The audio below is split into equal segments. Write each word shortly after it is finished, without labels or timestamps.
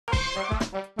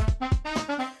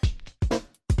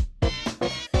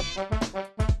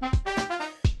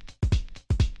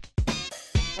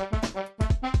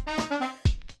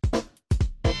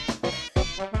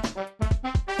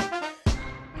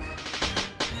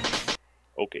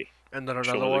Okay. And then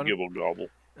another one. The gibble gobble.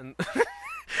 And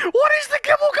what is the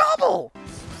gibble gobble?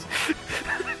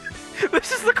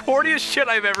 This is the corniest shit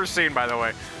I've ever seen, by the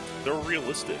way. They're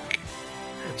realistic.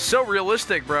 So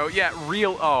realistic, bro. Yeah,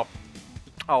 real. Oh,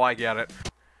 I get it.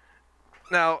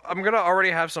 Now I'm gonna already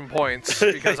have some points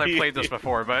because I played this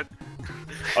before, but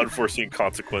unforeseen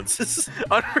consequences.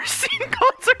 Unforeseen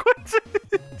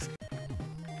consequences.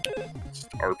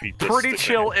 RP. Pretty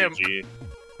chill imp.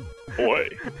 Boy.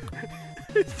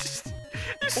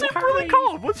 You seem really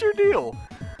calm. What's your deal?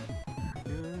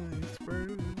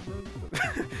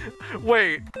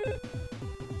 Wait.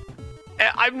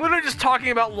 I'm literally just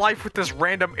talking about life with this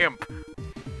random imp.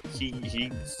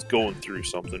 He's going through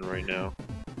something right now.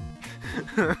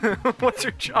 What's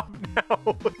your job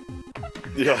now?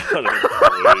 Yeah,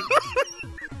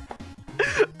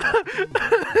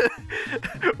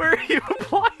 where are you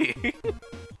applying?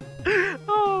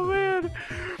 Oh man.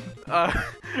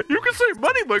 You can save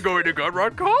money by going to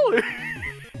Gunrod College.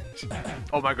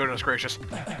 Oh my goodness gracious.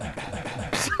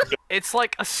 It's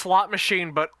like a slot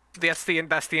machine, but that's the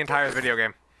entire video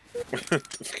game. It's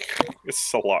a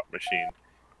slot machine.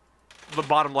 The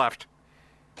bottom left.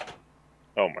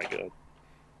 Oh my god.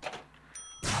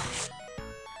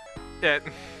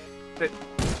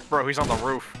 Bro, he's on the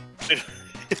roof.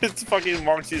 It's fucking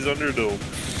Moxie's Underdome.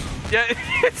 Yeah,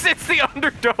 it's the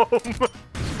Underdome.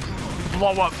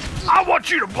 Blow up. I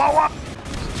want you to blow up.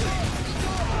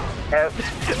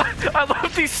 I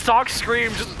love these stock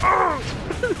screams. Just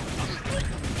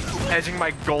edging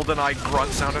my GoldenEye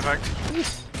grunt sound effect.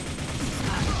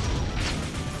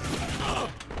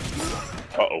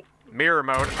 Uh-oh. Mirror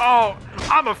mode. Oh,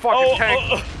 I'm a fucking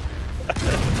tank.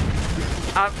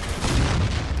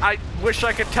 I wish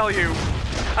I could tell you.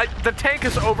 The tank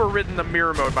has overridden the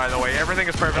mirror mode, by the way. Everything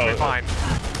is perfectly fine.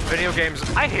 Video games.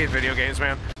 I hate video games,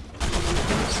 man.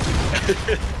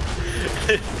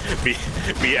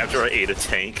 me after I ate a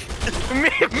tank.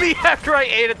 me after I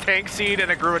ate a tank seed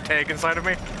and it grew a tank inside of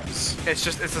me. It's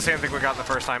the same thing we got the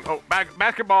first time. Oh,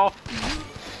 basketball.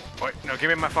 Wait, no, give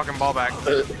me my fucking ball back.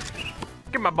 Give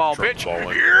me my ball, bitch.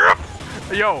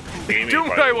 Yep. Yo, Doom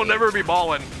Guy will never be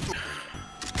balling.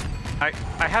 I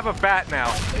have a bat now.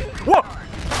 Whoa!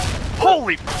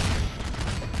 Holy!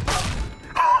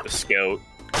 The scout.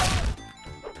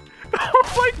 Oh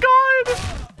my god!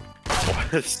 Why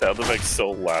the sound effect's so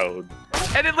loud?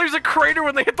 And it leaves a crater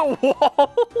when they hit the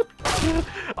wall!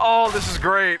 Oh, this is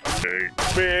great.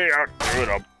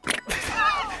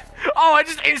 Oh, I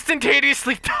just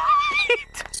instantaneously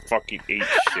died! Fucking ate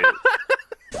shit.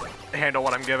 Handle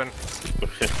what I'm given.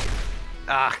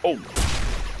 Oh.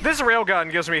 This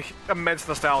railgun gives me immense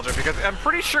nostalgia because I'm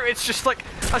pretty sure it's just like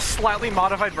a slightly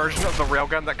modified version of the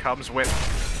railgun that comes with.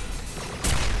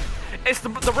 It's the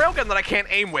railgun that I can't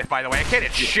aim with, by the way. I can't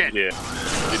hit shit. Yeah,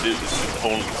 it is its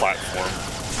own platform,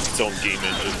 its own game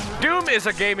engine. Doom is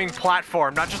a gaming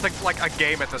platform, not just like a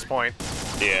game at this point.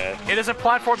 Yeah. It is a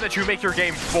platform that you make your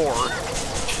game for.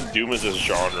 Doom is a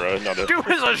genre, not a... Doom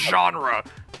is a genre!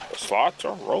 The slots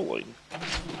are rolling.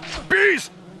 Bees!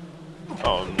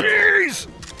 Oh no. Bees!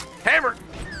 Hammer!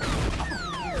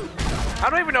 I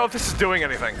don't even know if this is doing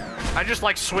anything. I just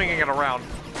like swinging it around.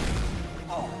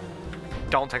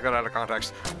 Don't take that out of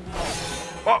context.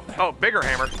 Oh, bigger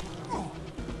hammer. Oh,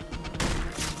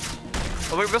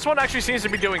 look, this one actually seems to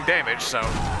be doing damage, so...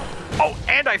 Oh,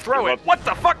 and I throw it! What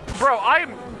the fuck? Bro,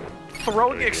 I'm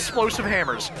throwing explosive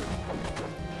hammers.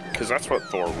 Because that's what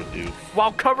Thor would do.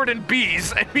 While covered in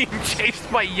bees and being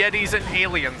chased by yetis and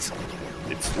aliens.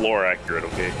 It's lore accurate,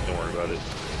 okay? Don't worry about it.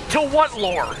 To what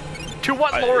lore? To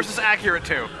what lore is this accurate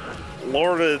to?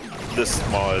 Lore to this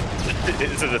mod.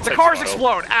 Is it a the cars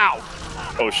explode. Ow!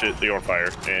 Oh shit, they're on fire.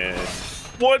 And...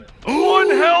 One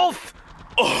health!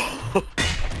 Oh.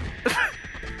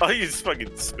 Oh, you just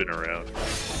fucking spin around.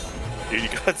 Dude, you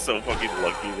got so fucking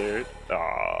lucky there.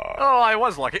 Aww. Oh, I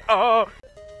was lucky. Oh.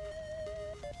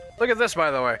 Look at this, by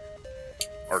the way.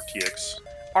 RTX.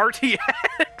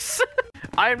 RTX?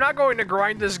 I am not going to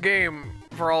grind this game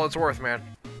for all it's worth, man.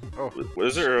 Oh.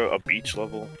 Was there a beach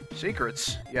level?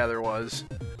 Secrets? Yeah, there was.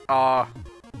 Rob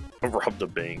the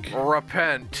bank.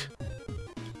 Repent.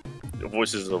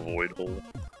 Voices of a void hole.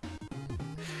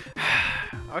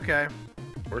 Okay.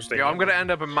 Where's Yo, I'm gonna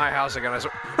end up in my house again.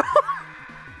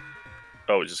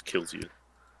 Oh, it just kills you.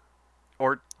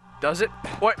 Or does it?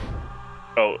 What?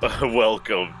 Oh,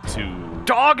 welcome to...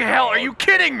 Dog hell, are you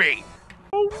kidding me?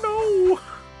 Oh no!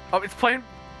 Oh, it's playing...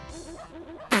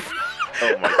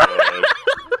 Oh my god.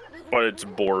 But it's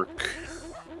Bork.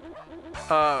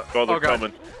 Oh, they're God.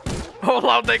 coming. Oh,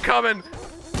 loud, they coming.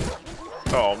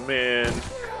 Oh man.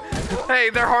 Hey,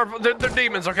 they're harmful. They're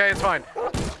demons, okay? It's fine.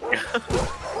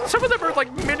 Some of them are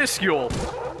like minuscule.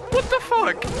 What the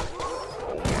fuck?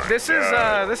 Oh this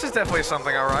is definitely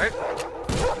something, all right.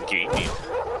 Gaming.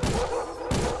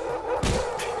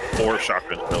 4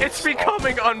 shotgun pills. It's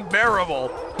becoming unbearable.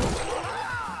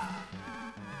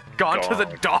 Gone to the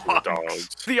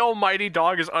dogs. The almighty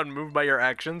dog is unmoved by your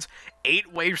actions.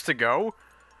 8 waves to go?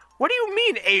 What do you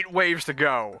mean 8 waves to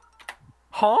go?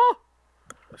 Huh?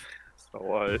 So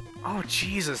what? Oh,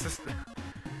 Jesus.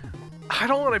 I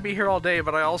don't want to be here all day,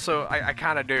 but I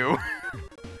kind of do.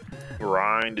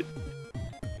 Grind.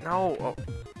 No.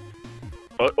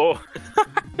 Oh.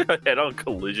 Head-on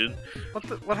collision.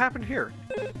 What happened here?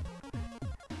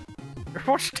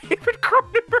 Watch David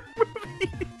Cronenberg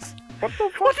movies. What the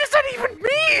fuck? What does that even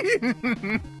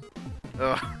mean?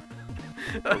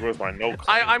 With my no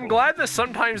I'm glad that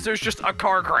sometimes there's just a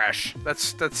car crash.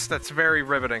 That's very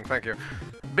riveting. Thank you.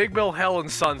 Big Bill Hell and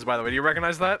Sons, by the way. Do you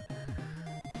recognize that?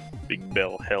 Big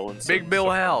Bill Hell and Sons. Big Bill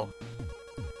Hell.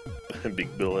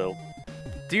 Big Bill Hell.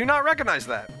 Do you not recognize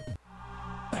that?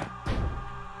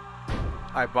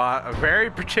 I bought a very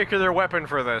particular weapon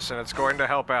for this, and it's going to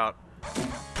help out.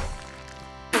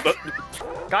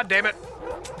 God damn it!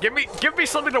 Give me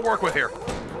something to work with here.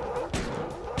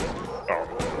 Oh,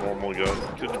 normal gun.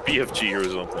 Could BFG or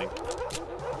something.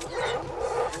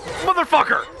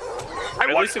 Motherfucker!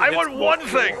 I want one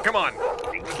thing. Come on.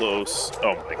 Getting close.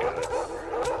 Oh my god.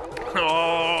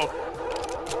 Oh.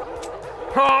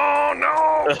 Oh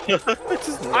no!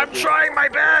 I'm trying my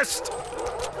best.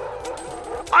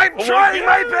 I'm trying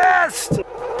my best.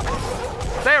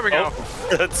 There we go.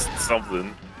 Oh, that's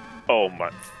something. Oh my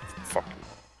fucking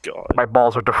god. My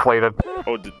balls are deflated.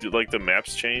 Oh, did like the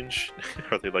maps change?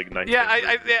 Are they like 19?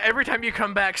 Yeah, every time you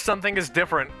come back, something is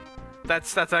different.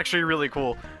 That's actually really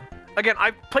cool. Again,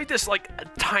 I played this like a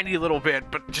tiny little bit,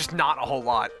 but just not a whole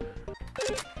lot.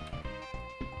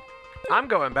 I'm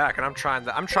going back and I'm trying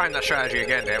that strategy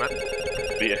again, damn it.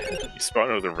 But yeah, you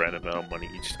spawn with a random amount of money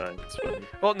each time. It's funny.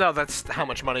 Well, no, that's how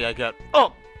much money I get.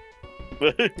 Oh!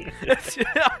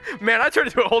 Man, I turned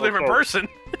into a whole different person.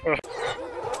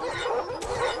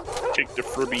 Kick the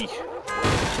fribby.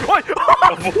 What?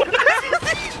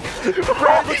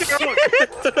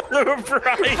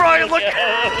 Brian, look out! Brian, look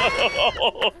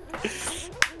out!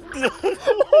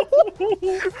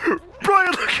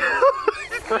 Brian, look out!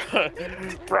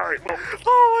 Brian,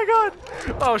 oh my god!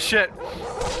 Oh shit!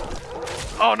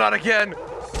 Oh, not again!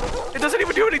 It doesn't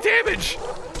even do any damage.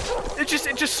 It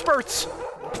just spurts.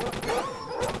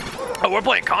 Oh, we're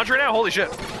playing Contra now? Holy shit!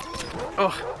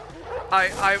 Ugh.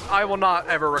 I will not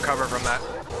ever recover from that.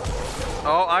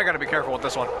 Oh, I gotta be careful with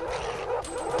this one.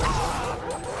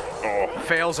 Oh.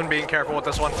 Fails in being careful with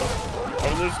this one.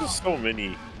 Oh, there's just so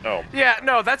many. Oh. Yeah,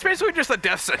 no, that's basically just a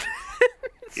death sentence.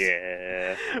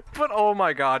 Yeah. But oh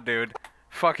my god, dude.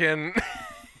 Fucking...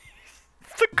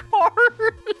 the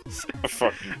cars! A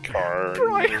fucking car.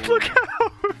 Brian, look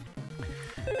out!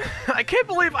 I can't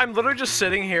believe I'm literally just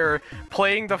sitting here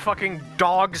playing the fucking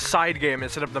dog side game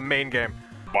instead of the main game.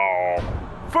 Ball.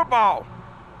 Football!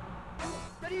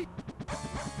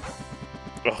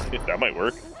 Oh, that might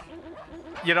work.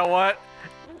 You know what?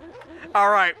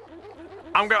 Alright.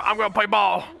 I'm gonna play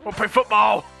ball. We'll play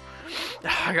football.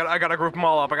 I gotta group them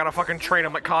all up. I gotta fucking train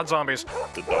them like COD zombies.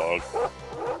 The dog.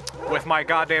 With my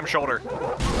goddamn shoulder.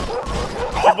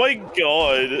 Oh my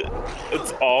god.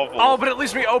 It's awful. Oh, but at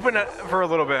least we open it for a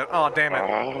little bit. Oh, damn it.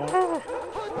 Oh.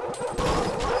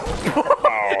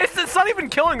 It's not even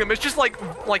killing them. It's just like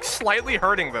slightly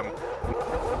hurting them.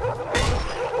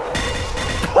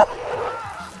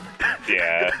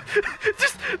 Yeah.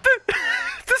 Just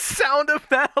the sound of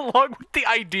that, along with the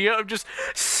idea of just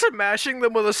smashing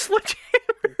them with a sledgehammer.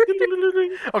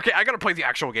 Okay, I gotta play the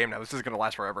actual game now. This is gonna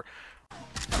last forever.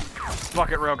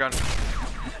 Fuck it, railgun.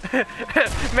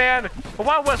 Man,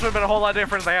 Wild West would have been a whole lot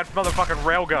different if they had motherfucking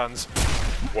railguns.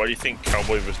 Why do you think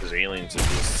Cowboy vs. Aliens is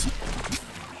this?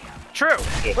 True.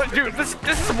 But dude, this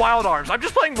is Wild Arms. I'm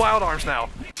just playing Wild Arms now.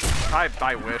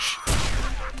 I wish.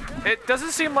 It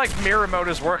doesn't seem like mirror mode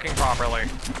is working properly.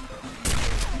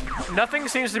 Nothing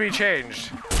seems to be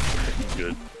changed.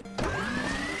 Good.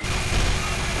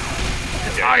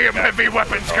 I am heavy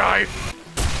weapons guy.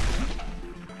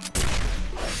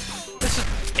 This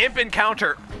is Imp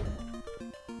Encounter.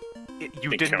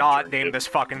 You did not name this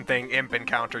fucking thing Imp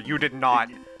Encounter. You did not.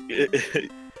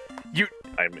 You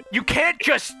can't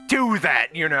just do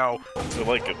that, you know. Is it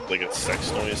like a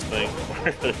sex noise thing?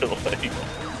 Like...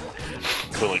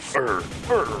 So like,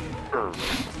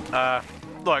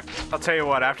 look, I'll tell you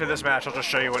what, after this match, I'll just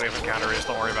show you what aim encounter is,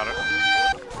 don't worry about it.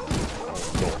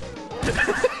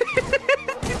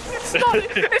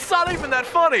 It's not even that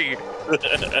funny!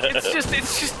 It's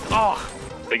just, oh.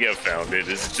 I think I found it.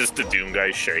 It's just the Doom guy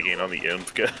shagging on the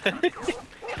Imp guy.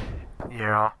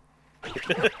 Yeah.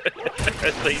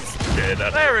 He's dead.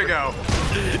 There we go.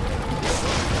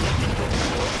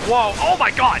 Whoa, oh my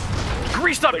god!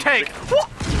 Greased up tank! What?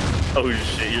 Oh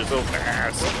shit, you're so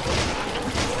fast.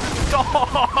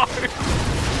 Dog!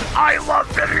 I love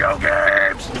video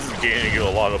games! This is gaining you a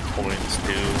lot of points,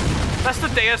 too. That's the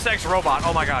Deus Ex robot,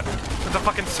 oh my god. It's a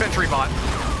fucking sentry bot.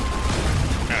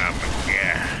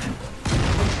 Yeah.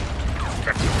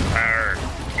 Got some power.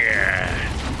 Yeah.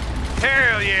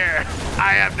 Hell yeah!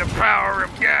 I have the power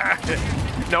of God!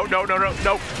 No.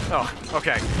 Oh,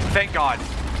 okay. Thank God.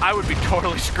 I would be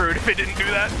totally screwed if it didn't do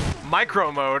that.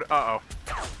 Micro mode, uh-oh.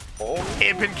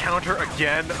 Imp encounter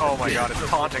again? Oh my god, it's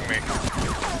taunting me.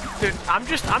 Dude, I'm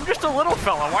just a little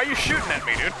fella. Why are you shooting at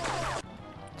me, dude?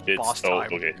 It's, Boss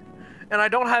time. okay. And I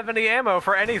don't have any ammo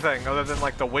for anything other than,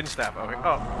 like, the wind staff. Okay.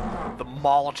 Oh, the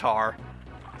Molotov.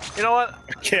 You know what?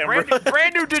 Camera.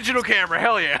 Brand new digital camera,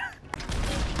 hell yeah.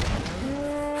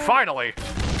 Finally.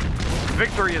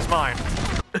 Victory is mine.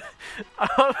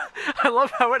 I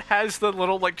love how it has the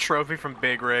little, like, trophy from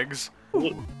Big Rigs.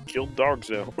 Look, killed dogs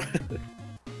now.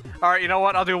 Alright, you know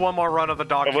what? I'll do one more run of the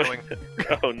dog killing.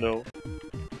 Oh no.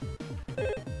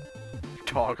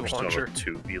 Dog launcher. Persona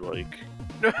 2 be like.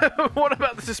 What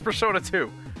about this is Persona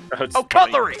 2? Oh,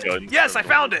 cutlery! Yes, I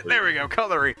found it! There we go,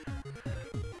 cutlery.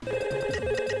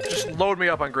 Just load me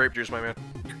up on grape juice, my man.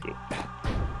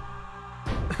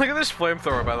 Look at this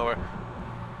flamethrower, by the way.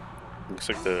 Looks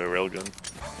like the railgun.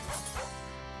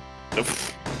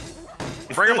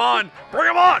 Bring him on! Bring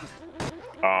him on!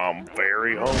 I'm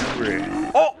very hungry.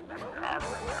 Oh!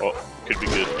 Oh, could be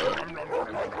good.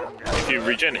 If you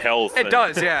regen health. It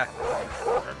does, yeah.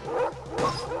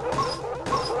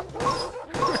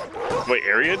 Wait,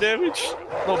 area damage?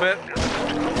 A little bit.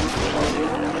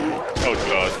 Oh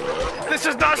god. This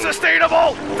is not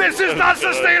sustainable! This is not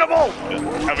sustainable!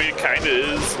 I mean, it kinda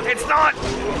is. It's not!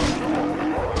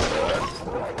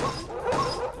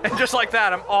 And just like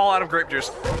that, I'm all out of grape juice.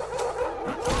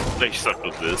 They suck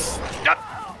with this. Yep.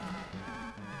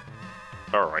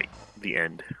 Alright, the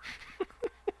end.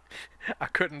 I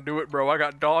couldn't do it, bro. I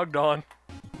got dogged on.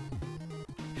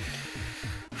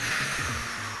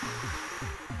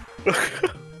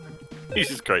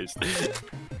 Jesus Christ.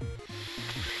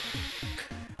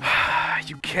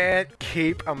 You can't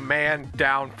keep a man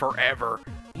down forever.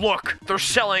 Look, they're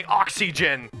selling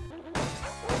oxygen.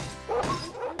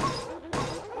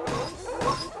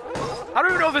 I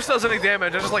don't even know if this does any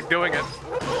damage. I just like doing it.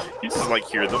 You just like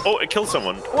hear them. Oh, it killed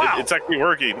someone. Wow. It's actually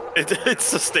working. It's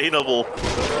sustainable.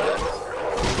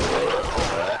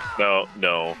 No.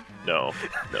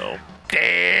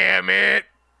 Damn it.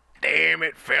 Damn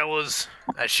it, fellas.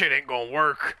 That shit ain't gonna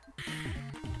work.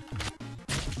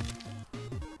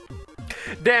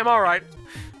 Damn, alright.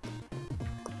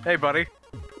 Hey, buddy.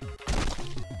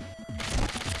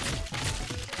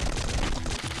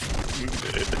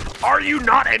 Are you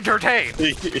not entertained?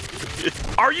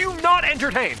 Are you not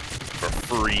entertained? For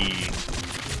free.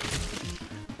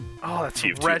 Oh, that's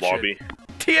TF2 wretched. lobby.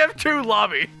 TF2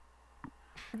 lobby.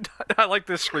 I like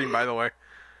this screen, by the way.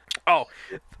 Oh,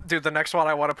 dude, the next one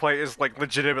I want to play is, like,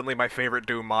 legitimately my favorite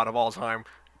Doom mod of all time.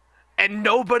 And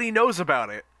nobody knows about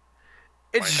it.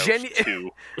 It's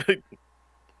genuine.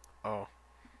 Oh.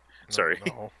 Sorry.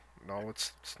 No,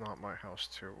 it's not my house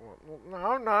too. No,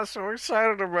 I'm not so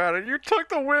excited about it. You took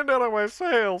the wind out of my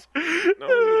sails.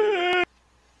 No.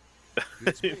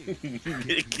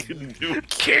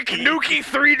 Kick Nookie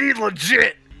 3D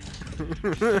legit.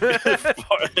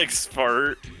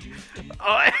 Expart.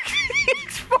 Oh,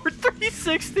 Expart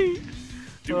 360.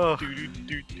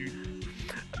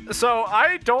 So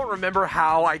I don't remember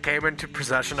how I came into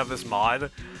possession of this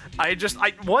mod.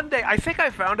 One day, I think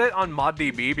I found it on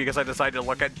ModDB because I decided to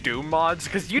look at Doom mods,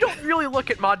 because you don't really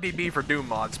look at ModDB for Doom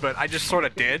mods, but I just sort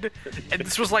of did, and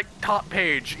this was like top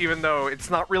page, even though it's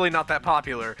not that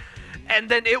popular, and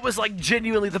then it was like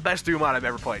genuinely the best Doom mod I've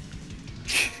ever played.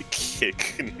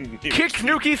 Kick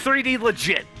Nookie 3D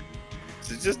legit.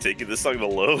 Is it just taking this song to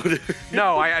load?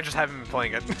 No, I just haven't been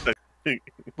playing it.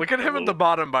 Look at him at the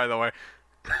bottom, by the way.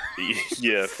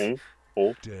 Yeah. I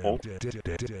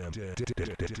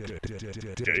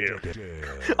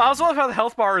also love how the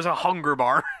health bar is a hunger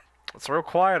bar. It's real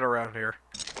quiet around here.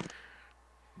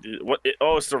 What?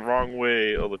 Oh, it's the wrong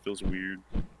way. Oh, that feels weird.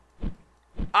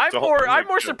 I'm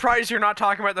more surprised you're not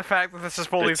talking about the fact that this is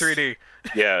fully 3D.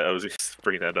 Yeah, I was just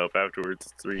bringing that up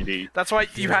afterwards. It's 3D. That's why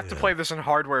you have to play this in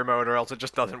hardware mode, or else it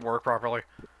just doesn't work properly.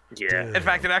 Yeah. In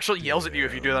fact, it actually yells at you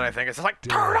if you do that. I think it's just like,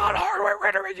 turn on hardware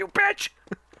rendering, you bitch.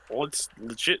 Well, it's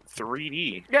legit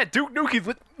 3D. Yeah, Duke Nukie.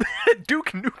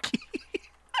 Duke Nukie.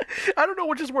 I don't know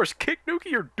which is worse, Kick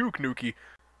Nukie or Duke Nukie.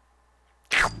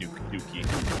 Duke Nukie.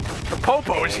 The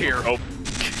Popo is here. Oh.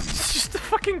 It's just the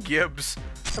fucking Gibbs.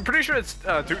 I'm pretty sure it's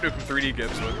Duke Nukem 3D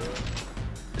Gibbs.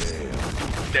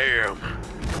 Damn.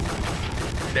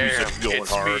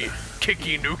 It's hard. Me,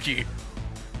 Kicky Nukie.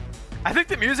 I think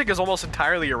the music is almost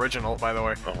entirely original, by the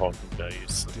way. Oh,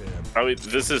 nice. I mean,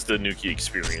 this is the Nukie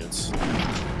experience.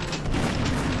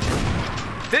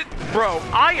 Bro,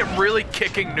 I am really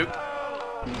kicking Nuke.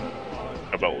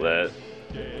 About that.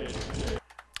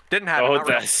 Didn't happen. Oh,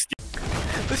 that's...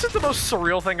 This is the most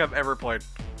surreal thing I've ever played.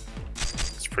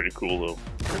 It's pretty cool, though.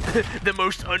 The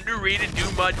most underrated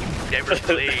Doom mod you've never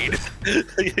played.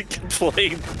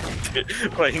 playing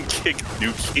Kick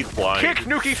Nukie blind. Kick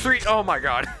Nukie 3. Oh my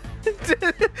god.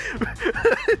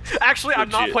 Actually, I'm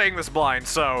not playing this blind,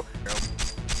 so.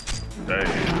 Damn.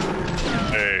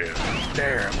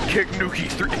 Kick Nukie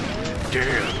 3.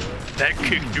 Damn. That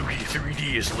Kick Nukie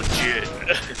 3D is legit.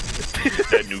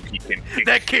 That Nukie can kick.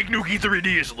 That Kick Nukie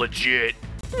 3D is legit.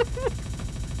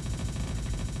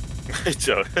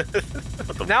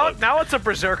 Now it's a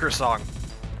Berserker song.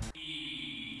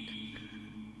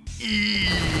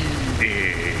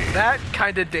 That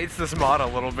kind of dates this mod a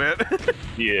little bit.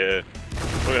 Yeah.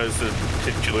 Look at this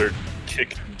titular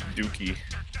Kick Dookie.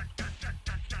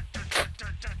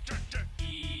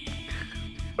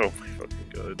 Oh my fucking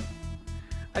god.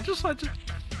 I just want to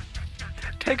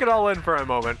take it all in for a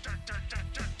moment.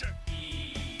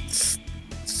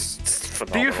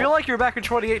 Do you feel like you're back in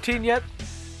 2018 yet?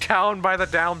 Town by the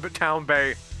downtown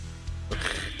bay.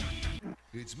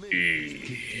 It's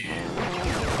me.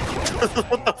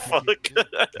 What the fuck?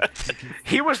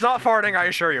 He was not farting, I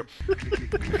assure you.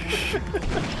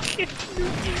 Kick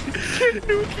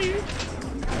Nukie.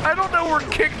 I don't know where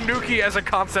Kick Nukie as a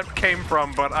concept came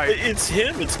from, but It's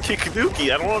him, it's Kick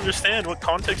Nukie. I don't understand what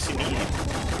context you need.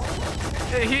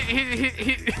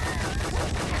 He...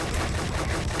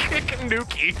 Kick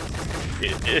Nukie.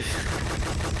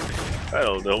 I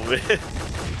don't know, man.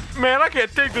 Man, I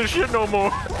can't take this shit no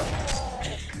more.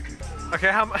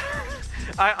 Okay, how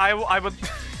I would...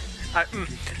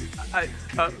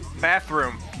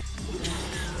 bathroom.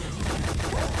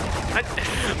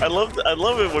 I love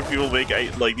it when people make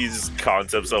like these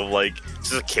concepts of like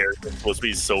just a character that's supposed to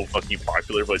be so fucking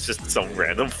popular, but it's just some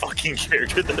random fucking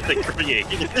character that they create.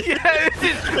 Yeah,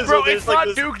 bro, it's not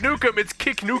like Duke Nukem, it's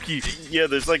Kick Nukie. Yeah,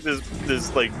 there's like this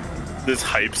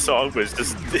hype song, but it's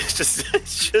just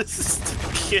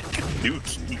Kick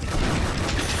Nukie.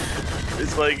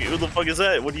 It's like, what the fuck is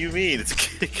that? What do you mean? It's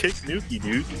Kick Nukie,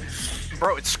 dude.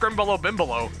 Bro, it's Scrimbolo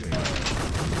Bimbolo.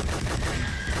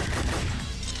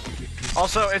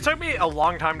 Also, it took me a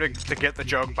long time to get the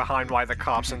joke behind why the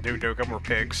cops in Duke Nukem were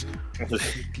pigs.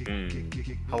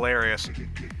 Hilarious.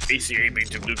 ACA being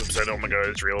Duke Nukem said, oh my god,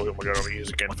 it's real, oh my god, I'll use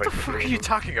it again. What the fuck are you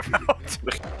talking about?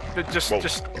 just...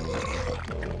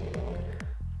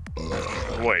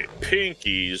 Wait,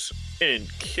 Pinkies and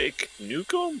Kick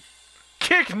Nukem?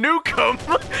 Kick Nukem?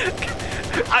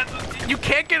 You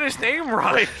can't get his name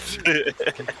right.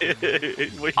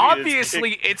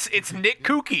 Obviously, it's Nick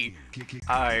Kookie.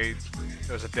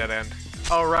 It was a dead end.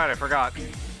 Oh right, I forgot.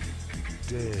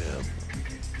 Damn.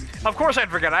 Of course I'd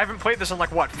forget. I haven't played this in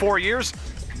like what, 4 years?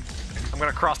 I'm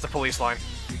gonna cross the police line.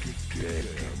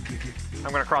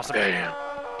 I'm gonna cross the. Damn.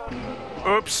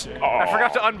 Oops. I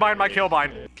forgot to unbind my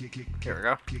killbind. Here we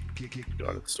go.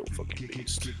 God, it's so fucking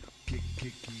beast.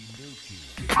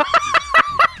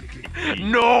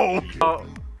 No! Oh,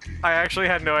 I actually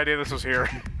had no idea this was here.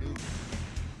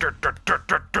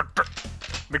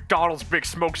 McDonald's Big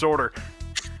Smoke's order.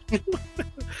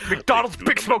 McDonald's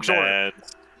Big Smoke's order.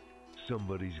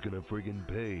 Somebody's gonna friggin'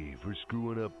 pay for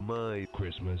screwing up my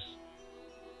Christmas.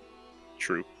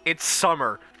 True. It's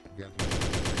summer. Yep.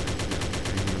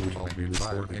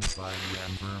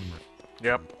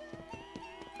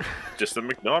 Just the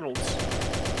McDonald's.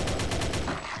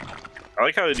 I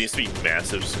like how it needs to be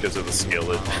massive just because of the scale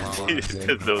that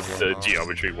the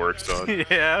geometry works on.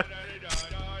 Yeah.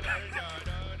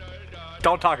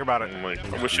 Don't talk about it. I'm like,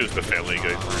 I wish it was the Family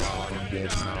Guy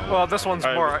version. Well, this one's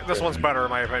better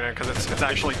in my opinion because it's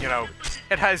actually, you know,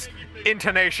 it has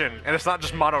intonation and it's not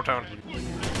just monotone.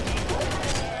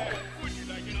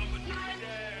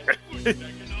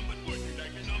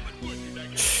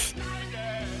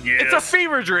 Yes. It's a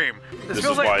fever dream. This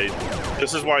is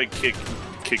why Kick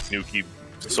Nukie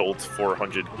sold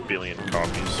 400 billion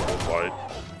copies worldwide.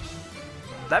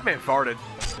 That man farted.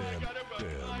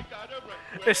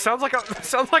 It sounds like a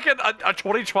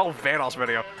 2012 Vanoss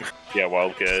video. Yeah,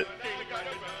 Wildcat.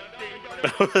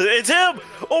 It's him!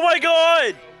 Oh my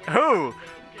god! Who?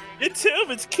 It's him!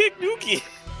 It's Kick Nookie!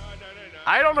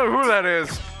 I don't know who that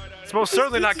is. It's most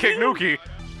certainly not Kick Nookie.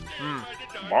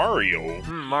 Mario.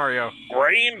 Mario.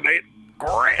 Rain it.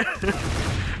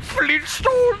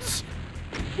 Flintstones!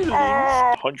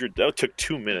 Oh. 100. That took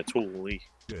 2 minutes. Holy.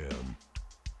 Damn.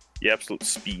 The absolute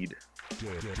speed.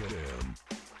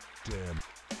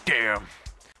 Damn.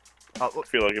 I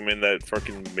feel like I'm in that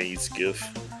fucking maze gif.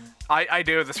 I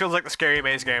do. This feels like the Scary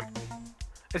Maze game.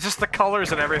 It's just the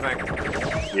colors and everything.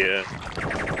 Yeah.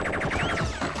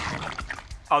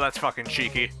 Oh, that's fucking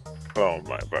cheeky. Oh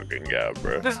my fucking god,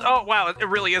 bro. Oh, wow. It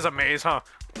really is a maze, huh?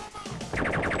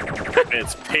 And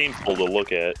it's painful to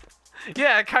look at.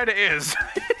 Yeah, it kind of is.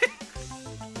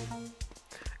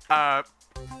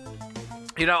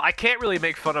 You know, I can't really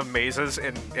make fun of mazes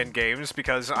in games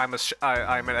because I'm an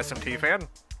SMT fan.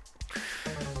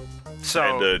 So.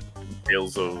 And a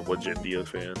Tales of Legendia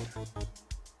fan.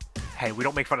 Hey, we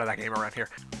don't make fun of that game around here.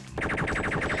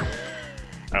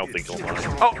 I don't think he'll mind.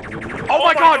 Oh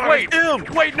my god, wait!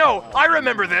 Wait, no! I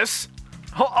remember this!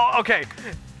 Oh, okay.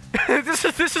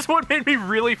 This is what made me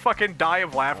really fucking die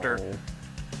of laughter.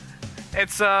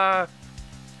 It's Cortez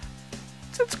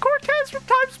from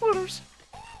Time Splitters.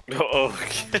 Oh,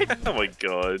 okay. Oh my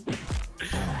god.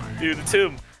 Dude, it's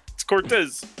him. It's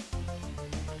Cortez.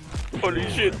 Holy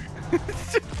shit.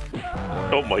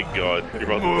 Oh my god,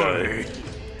 you're about to die.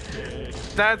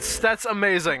 That's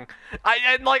amazing.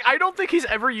 I don't think he's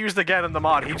ever used again in the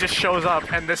mod. He just shows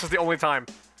up, and this is the only time.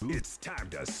 It's time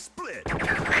to split.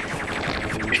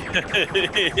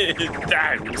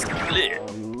 Time to split.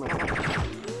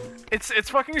 It's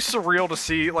fucking surreal to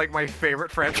see like my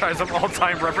favorite franchise of all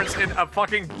time referenced in a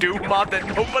fucking Doom mod that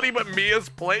nobody but me has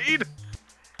played.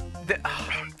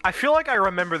 I feel like I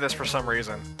remember this for some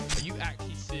reason. Are you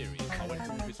actually serious? I went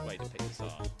all this way to pick this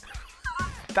up.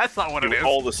 That's not what it is.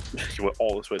 You went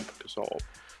all this way to pick this up.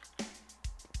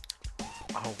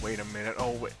 Oh, wait a minute.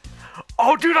 Oh, wait.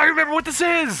 Oh, dude, I remember what this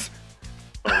is!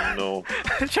 Oh, no.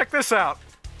 Check this out.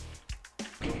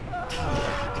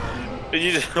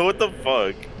 What the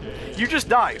fuck? You just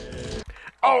die.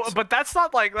 Oh, Awesome. but that's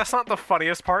not the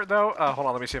funniest part, though. Hold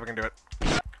on, let me see if I can do it.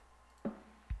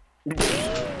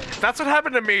 That's what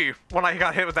happened to me when I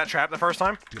got hit with that trap the first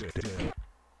time.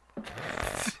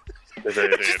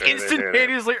 Just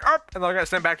instantaneously up, and then I got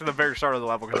sent back to the very start of the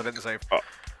level because I didn't save. Oh.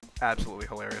 Absolutely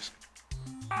hilarious.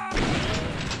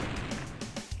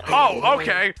 Oh,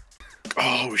 okay.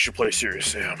 Oh, we should play Serious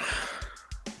Sam.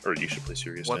 Or you should play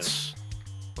Serious Sam.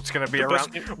 What's gonna be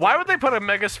around? Why would they put a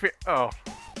Megasphere? Oh,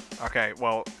 okay.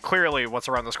 Well, clearly, what's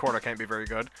around this corner can't be very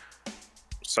good.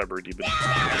 Cyber Demon.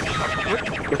 What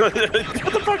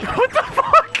the fuck? What the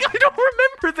fuck? I don't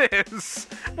remember this.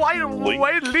 Why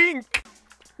Link?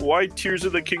 Why Tears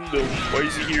of the Kingdom? Why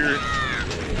is he here?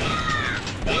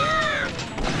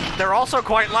 They're also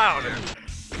quite loud.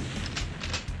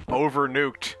 Over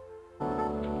nuked.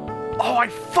 Oh, I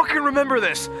fucking remember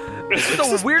this. This is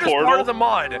the weirdest part of the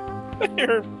mod.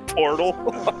 Your Portal.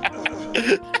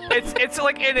 It's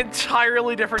like an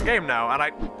entirely different game now, and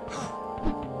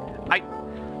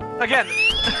again,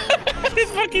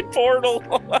 It's fucking Portal.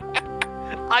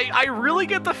 I really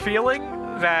get the feeling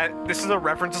that this is a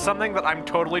reference to something that I'm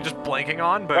totally just blanking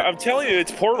on, but I'm telling you,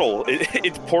 it's Portal.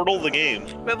 It's Portal the game.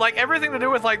 But like everything to do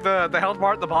with like the health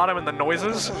bar at the bottom and the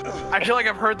noises, I feel like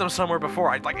I've heard them somewhere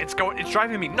before. It's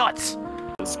driving me nuts.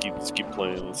 Let's keep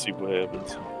playing. Let's see what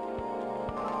happens.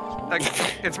 Like,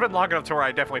 it's been long enough to where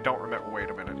I definitely don't remember. Wait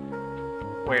a minute.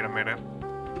 Wait a minute.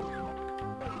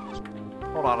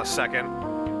 Hold on a second.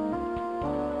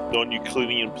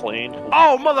 Non-Euclidean plane.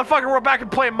 Oh, motherfucker, we're back and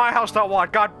playing My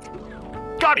House.wad. God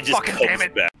It just fucking comes damn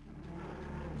it. back.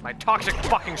 My toxic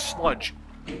fucking sludge.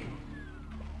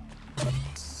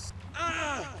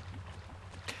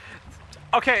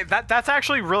 Okay, that's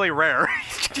actually really rare.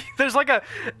 There's like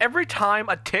every time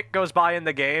a tick goes by in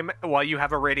the game while you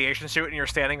have a radiation suit and you're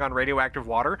standing on radioactive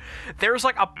water, there's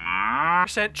like a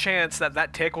 % chance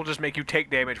that tick will just make you take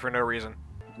damage for no reason.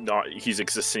 Not he's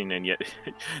existing, and yet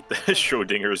the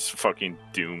Schrodinger's fucking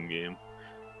Doom game.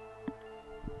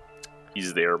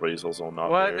 He's there, but he's also not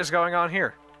What there. is going on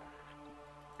here?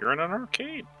 You're in an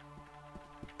arcade.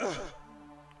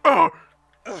 Oh,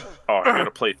 Oh, I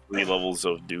gotta play 3 levels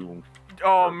of Doom.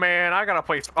 oh man, I gotta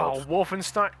play. Oh,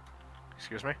 Wolfenstein.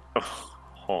 Excuse me.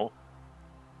 Oh.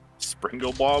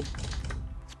 Springle Bob?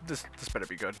 This better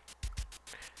be good.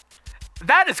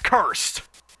 That is cursed.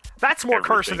 That's more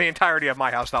cursed than Everything. the entirety of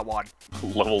my house, not one.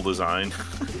 Level design.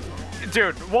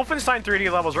 Dude, Wolfenstein 3D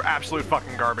levels are absolute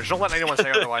fucking garbage. Don't let anyone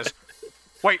say otherwise.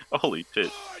 Wait. Holy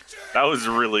shit. That was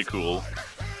really cool.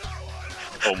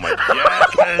 Oh my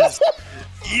yes!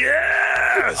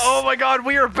 Yes! Oh my god,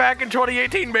 we are back in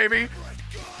 2018, baby!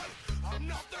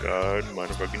 God,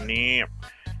 motherfucking name.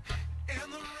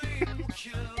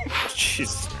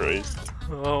 Jesus Christ.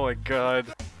 Oh my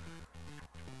god.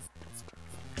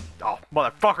 Oh,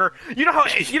 motherfucker. You know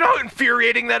how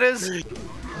infuriating that is?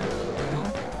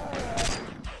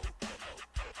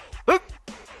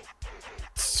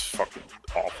 It's fucking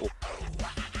awful.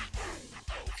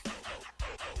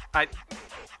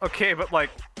 Okay, but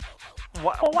like,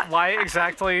 why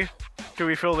exactly do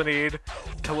we feel the need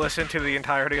to listen to the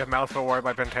entirety of Mouthful War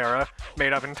by Pantera,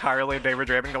 made up entirely of David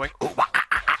Draven going, ooh, wah, ah,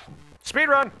 ah, ah.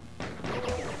 Speedrun!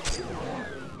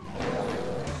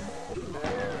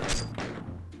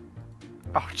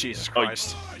 Oh, Jesus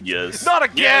Christ. Oh, yes. Not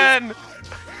again! Yes.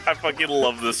 I fucking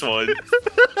love this one.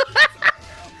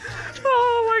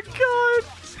 Oh my god!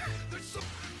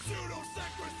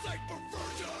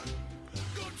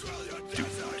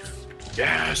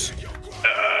 Yes.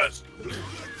 Yes.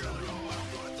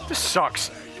 This sucks.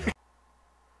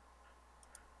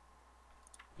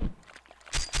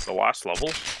 The last level.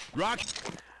 Rock.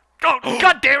 Oh,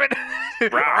 god damn it!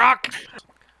 Rock!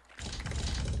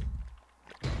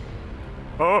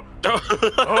 Oh!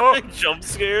 Oh! Jump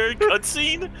scare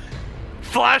cutscene.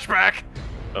 Flashback!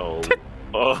 Oh.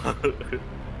 Oh.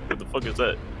 What the fuck is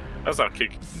that? That's not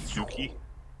kick Yuki.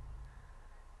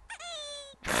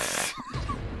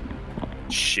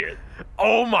 Shit.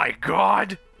 Oh my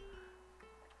god!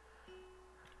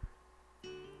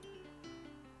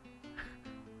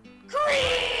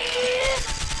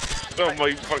 Oh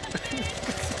my fucking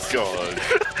god.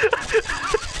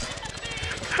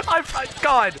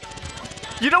 God!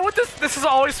 You know what this has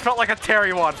always felt like a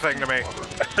Terry Wad thing to me.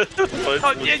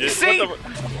 Oh, yeah, you see?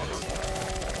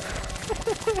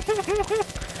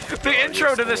 The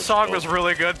intro to this song was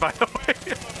really good, by the way.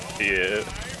 Yeah.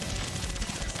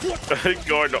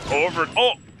 Going over.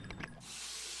 Oh!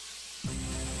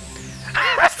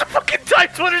 That's the fucking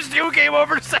Type Twitter's new game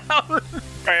over sound!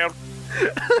 Bam.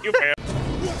 You bam.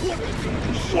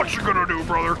 What you gonna do,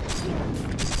 brother?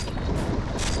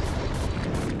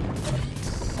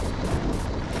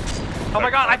 Oh my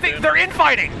god, I think they're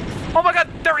infighting! Oh my god,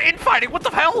 they're infighting! What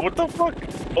the hell? What the fuck?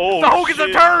 Oh, The Hogans have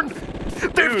shit. turned!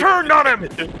 They've turned on him!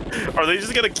 Are they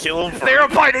just gonna kill him? They are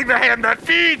fighting the hand that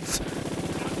feeds!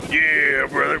 Yeah,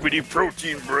 brother. We need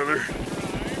protein, brother.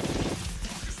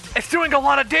 It's doing a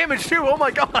lot of damage too, oh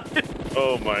my god!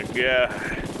 Oh my god.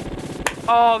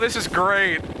 Oh, this is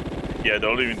great. Yeah,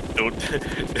 don't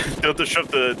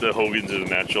disrupt the Hogans in the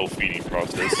natural feeding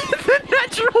process. The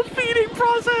natural feeding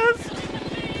process!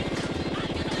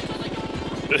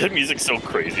 The music's so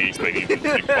crazy, expecting the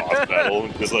big boss battle.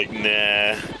 Just like,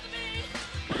 nah.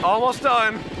 Almost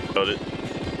done. Got it.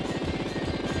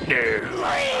 No.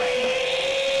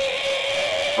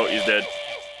 Oh, he's dead.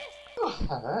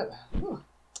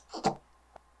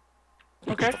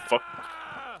 Okay. What the fuck?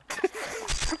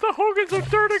 The Hogans are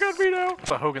turning on me now.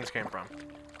 The Hogans came from.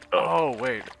 Oh,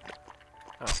 wait.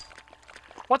 Oh.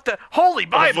 What the? Holy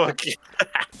Bible! Oh, fuck.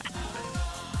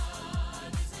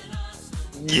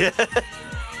 Yeah.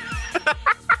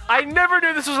 I never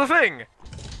knew this was a thing.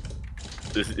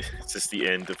 It's just the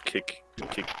end of kick.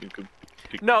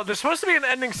 No, there's supposed to be an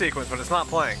ending sequence, but it's not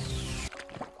playing.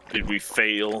 Did we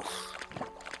fail?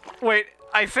 Wait,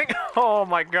 I think. Oh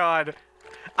my god.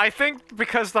 I think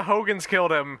because the Hogans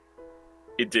killed him.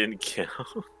 It didn't count.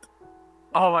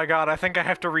 Oh my god, I think I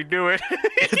have to redo it.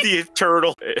 The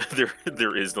eternal.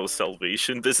 There is no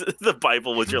salvation. The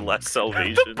Bible was your last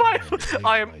salvation. The Bible.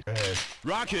 I am.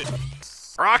 Rocket.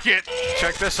 Rocket!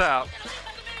 Check this out.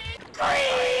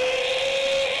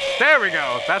 There we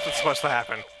go. That's what's supposed to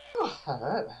happen.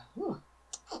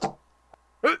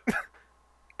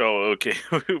 Oh, okay.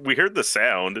 We heard the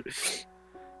sound.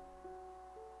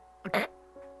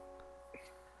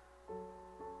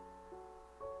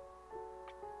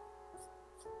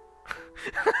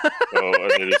 Oh,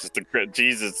 and then it's just the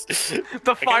Jesus.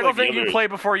 The final thing you other- play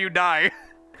before you die.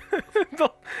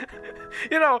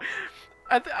 You know,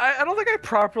 I don't think I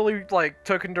properly like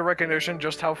took into recognition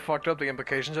just how fucked up the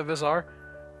implications of this are.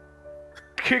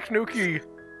 Kick Nookie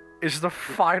is the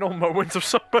final moments of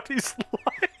somebody's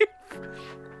life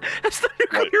as the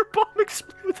nuclear bomb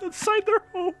explodes inside their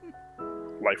home.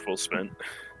 Life well spent.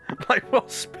 Life well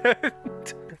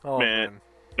spent. Oh Man,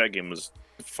 that game was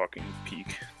fucking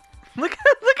peak. Look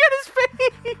at his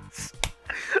face.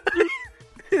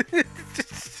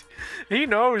 He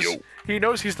knows. Yo. He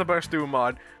knows he's the best Doom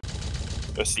mod.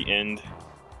 That's the end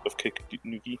of Kick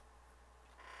Nookie.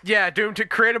 Yeah, Doom 2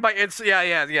 created by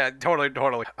yeah,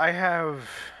 totally. I have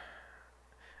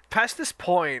past this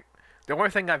point, the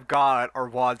only thing I've got are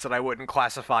WADs that I wouldn't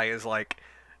classify as like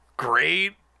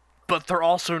great, but they're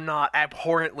also not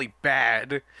abhorrently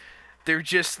bad. They're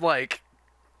just like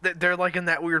they're like in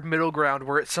that weird middle ground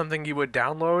where it's something you would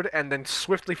download and then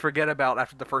swiftly forget about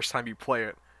after the first time you play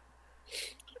it.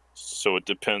 So it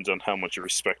depends on how much you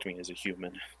respect me as a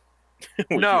human.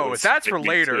 No, that's for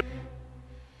later.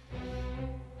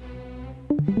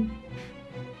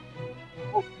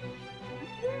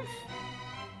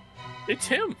 It's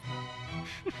him.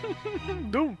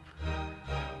 Doom.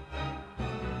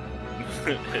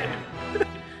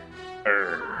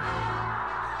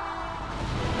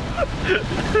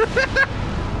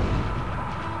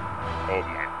 Oh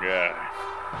my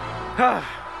god.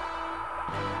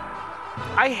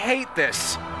 I hate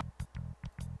this.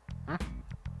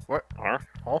 What? Huh?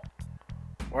 Oh?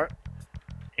 What?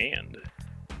 And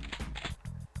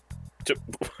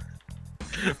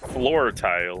floor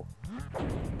tile.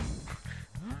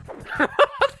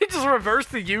 They just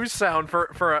reversed the U sound for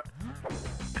a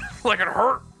like it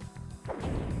hurt.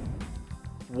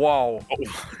 Whoa. Oh,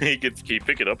 can you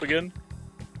pick it up again?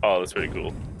 Oh, that's pretty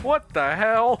cool. What the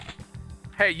hell?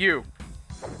 Hey, you.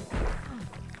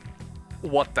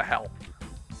 What the hell?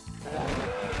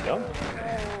 Yep.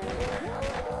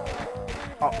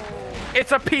 Oh.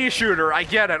 It's a pea shooter, I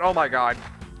get it. Oh my god.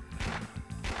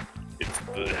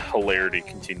 The hilarity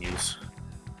continues.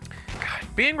 God,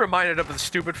 being reminded of the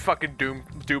stupid fucking Doom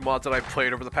mods that I've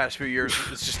played over the past few years,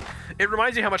 it's just, it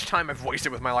reminds me how much time I've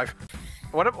wasted with my life.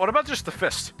 What about just the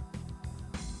fist?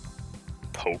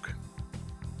 Poke.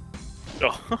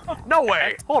 Oh. No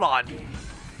way! Hold on.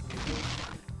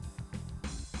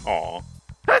 Aw.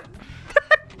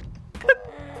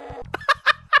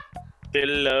 They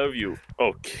love you.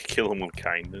 Oh, kill him with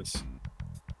kindness.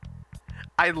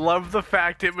 I love the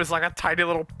fact it was like a tiny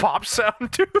little pop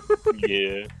sound, too.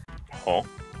 Yeah. Oh.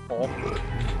 Oh.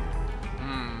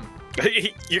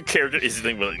 Your character is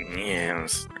thinking like,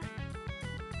 yes.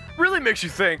 Really makes you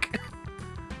think.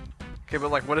 Okay,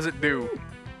 but like, what does it do?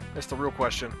 That's the real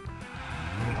question.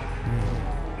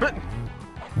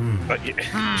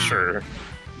 Yeah, sure.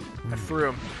 I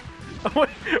threw him.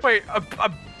 Wait,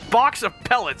 a box of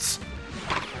pellets.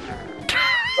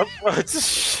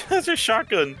 That's a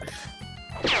shotgun.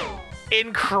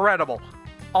 Incredible.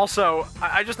 Also,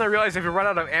 I just now realized if you run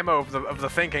out of ammo of the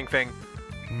thinking thing.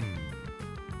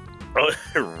 Oh,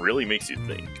 it really makes you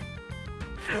think.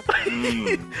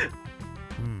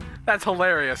 That's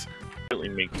hilarious.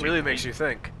 Really makes you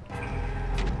think.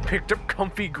 Picked up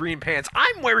comfy green pants.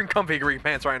 I'm wearing comfy green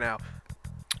pants right now.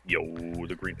 Yo,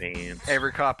 the green pants.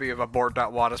 Every copy of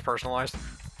ABORT.WAD is personalized.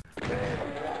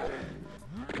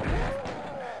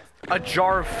 A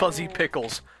jar of fuzzy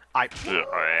pickles. What?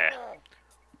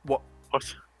 What?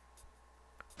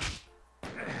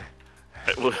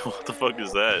 What the fuck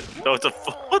is that? Oh, it's a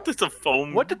what? It's a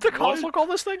foam. What did the console call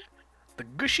this thing? The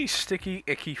gushy, sticky,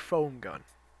 icky foam gun.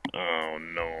 Oh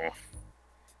no.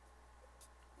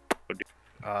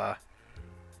 I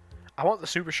want the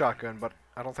super shotgun, but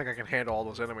I don't think I can handle all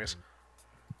those enemies.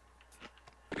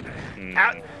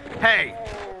 Hey!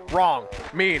 Wrong.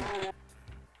 Mean.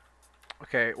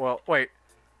 Okay, well, wait.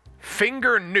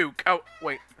 Finger nuke. Oh,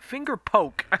 wait. Finger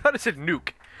poke. I thought it said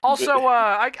nuke. Also,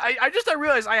 I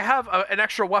realized I have an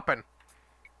extra weapon.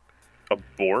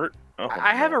 Abort? Oh,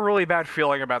 I have a really bad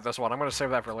feeling about this one. I'm gonna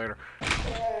save that for later.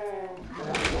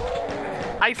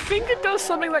 I think it does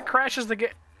something that crashes the game.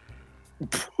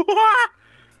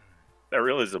 That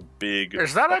really is a big...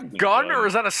 Is that a gun or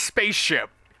is that a spaceship?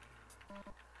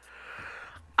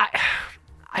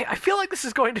 I feel like this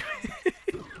is going to...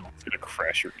 It's gonna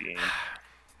crash your game.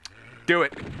 Do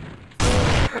it.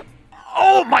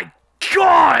 Oh my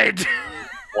god!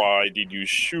 Why did you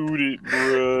shoot it,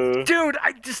 bruh? Dude,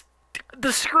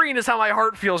 the screen is how my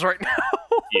heart feels right now.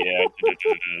 Yeah.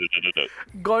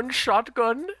 Gun,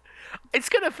 shotgun. It's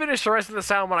gonna finish the rest of the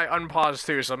sound when I unpause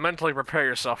too, so mentally prepare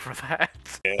yourself for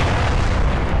that. Yeah.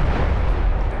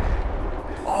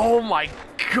 Oh my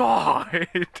god!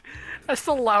 That's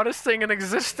the loudest thing in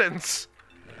existence.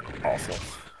 Awful.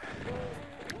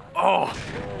 Oh.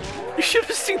 You should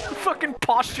have seen the fucking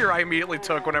posture I immediately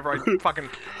took whenever I fucking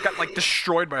got, like,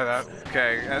 destroyed by that.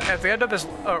 Okay, at the end of this...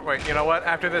 Oh, wait, you know what?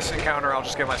 After this encounter, I'll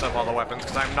just give myself all the weapons,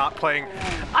 because I'm not playing...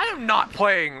 I am not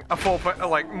playing a full...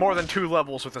 like, more than 2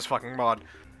 levels with this fucking mod.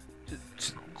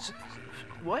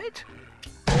 What?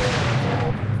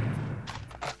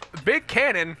 Big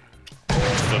cannon.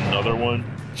 Just another one?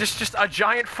 Just a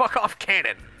giant fuck-off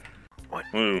cannon. What?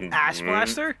 Ass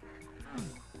blaster?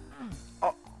 Oh,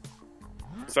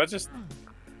 Is that just...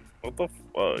 What the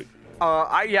fuck?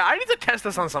 Yeah, I need to test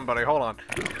this on somebody. Hold on.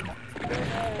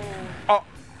 Oh.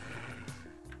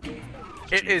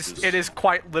 It is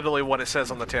quite literally what it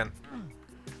says on the tin.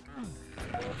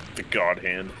 The God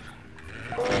Hand.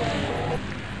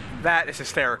 That is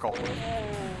hysterical.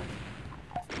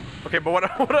 Okay, but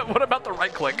what about the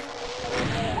right click?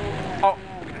 Oh.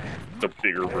 The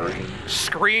bigger version.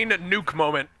 Screen nuke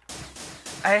moment.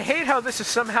 I hate how this is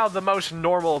somehow the most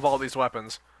normal of all these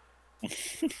weapons.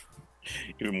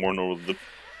 Even more normal than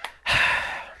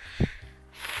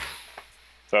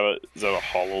Is that a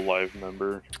HoloLive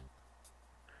member?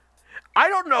 I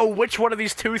don't know which one of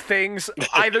these two things,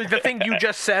 either the thing you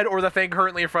just said or the thing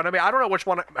currently in front of me. I don't know which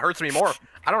one hurts me more.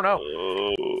 I don't know.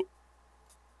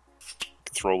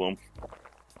 Throw them.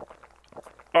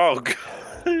 Oh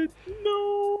god,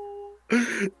 no!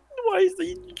 Why is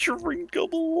it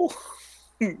drinkable?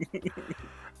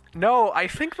 No, I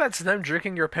think that's them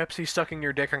drinking your Pepsi, sucking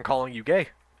your dick, and calling you gay.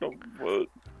 Oh, what?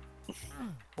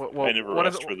 Well, I never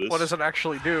asked for this. What does it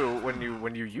actually do when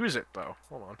you use it, though?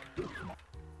 Hold on.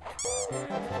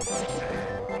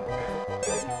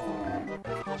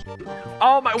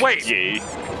 Oh my, wait! Gay.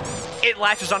 It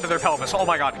latches onto their pelvis. Oh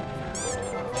my god.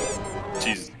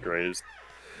 Jesus Christ.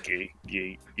 Gay,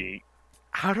 gay, gay.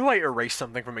 How do I erase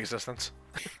something from existence?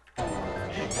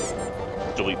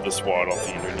 Delete the SWAT off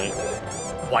the internet.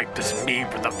 Wipe this meme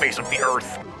from the face of the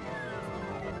earth.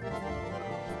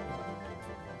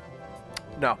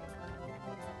 No.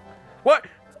 What?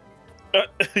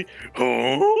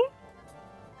 Oh?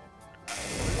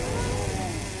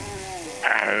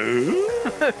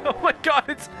 Oh my god,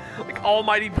 it's like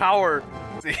almighty power.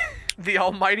 The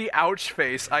almighty ouch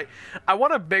face. I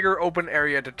want a bigger open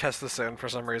area to test this in for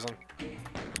some reason.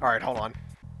 Alright, hold on.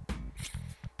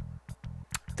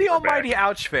 The almighty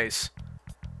ouch face.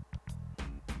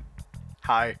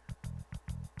 Hi.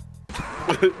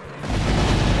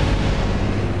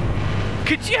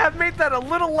 Could you have made that a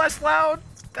little less loud?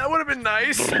 That would have been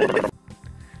nice.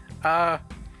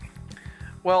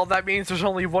 Well, that means there's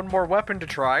only one more weapon to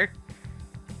try.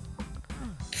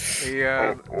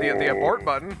 The abort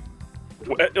button.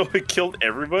 What? Oh, it killed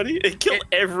everybody? It killed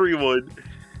everyone!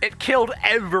 It killed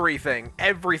everything.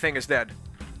 Everything is dead.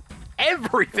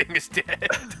 Everything is dead.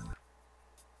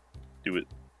 Do it.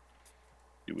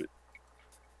 Do it.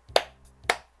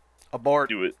 Abort.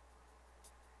 Do it.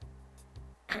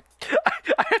 I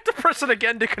have to press it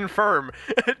again to confirm.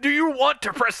 Do you want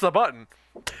to press the button?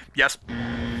 Yes.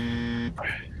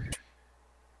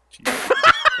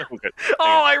 Okay.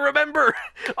 Oh, I remember.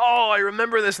 Oh, I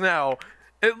remember this now.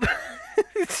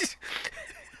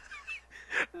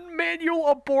 Manual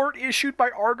abort issued by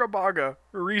Argabaga.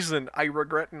 Reason, I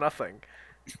regret nothing.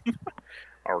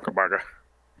 Argabaga.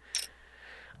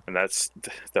 And that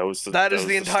was the That is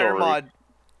the entire story. mod.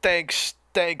 Thanks.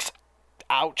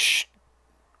 Ouch.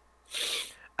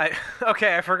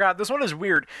 Okay, I forgot. This one is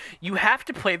weird. You have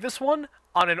to play this one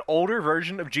on an older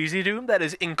version of GZ Doom that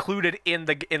is included in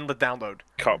the download.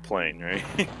 Caught playing, right?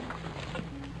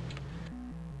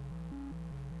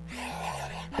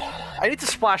 I need to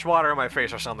splash water in my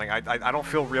face or something. I don't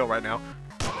feel real right now.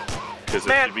 Because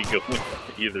it should be going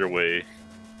either way.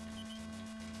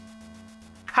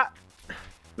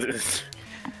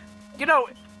 You know,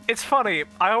 it's funny.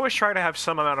 I always try to have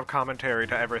some amount of commentary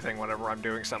to everything whenever I'm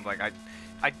doing something.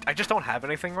 I just don't have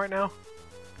anything right now.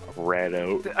 Rat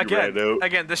out.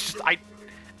 Again, this just I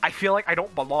feel like I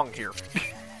don't belong here.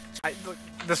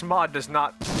 This mod does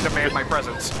not demand my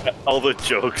presence. All the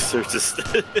jokes are just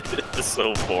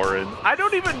so boring. I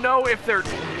don't even know if they're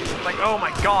like, oh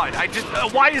my god,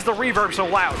 why is the reverb so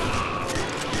loud?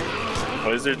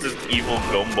 Why is there just evil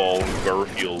gumball in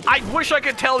Garfield? I wish I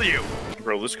could tell you.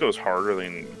 Bro, this goes harder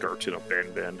than Gartuna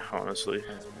Ben, honestly.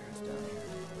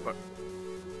 What?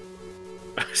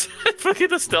 Fucking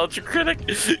nostalgia critic.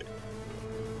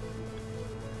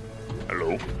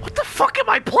 Hello? What the fuck am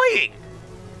I playing?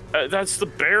 That's the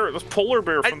bear, the polar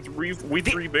bear from We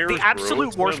Three Bears. The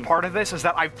absolute bro. worst part of this is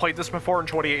that I've played this before in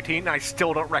 2018 and I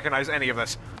still don't recognize any of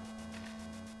this.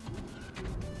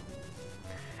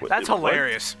 That's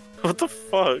hilarious. What the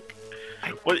fuck?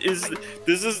 What is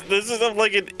this? This is of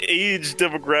like an age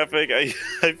demographic.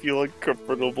 I feel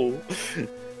uncomfortable.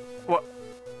 What?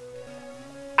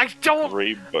 I don't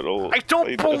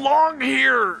belong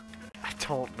here. I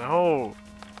don't know.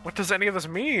 What does any of this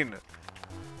mean?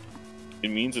 It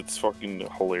means it's fucking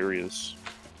hilarious.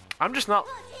 I'm just not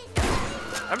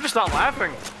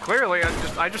laughing. Clearly,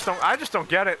 I just don't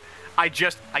get it. I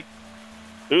just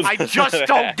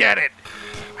don't get it.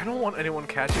 I don't want anyone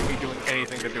catching me doing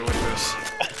anything to do with this.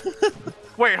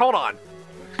 Wait, hold on.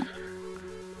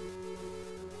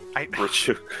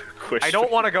 Question. I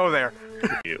don't want to go there.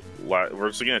 We're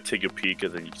just gonna take a peek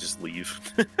and then you just leave.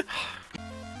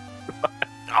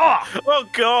 Oh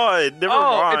god, never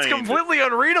mind. It's completely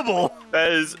unreadable.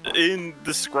 That is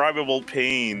indescribable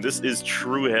pain. This is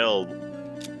true hell.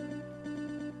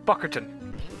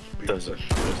 Buckerton. Doesn't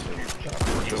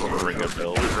ring a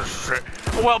bell.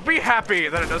 Well, be happy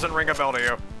that it doesn't ring a bell to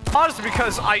you. Honestly,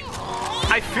 because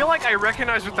I feel like I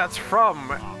recognize what that's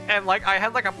from, and like I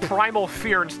had like a primal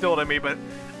fear instilled in me, but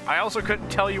I also couldn't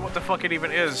tell you what the fuck it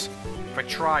even is if I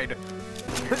tried.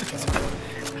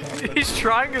 He's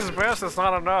trying his best, it's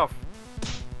not enough.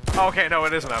 Okay, no,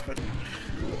 it is enough.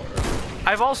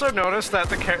 I've also noticed that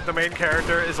the main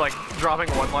character is like dropping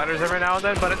one-liners every now and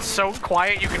then, but it's so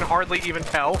quiet you can hardly even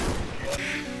tell.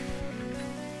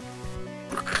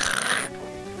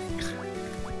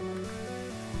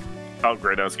 Oh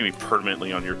great, now it's gonna be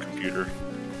permanently on your computer.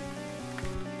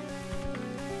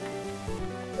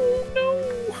 Oh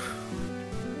no!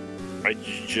 I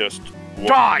just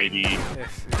die!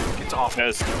 It's awful.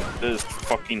 That is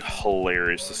fucking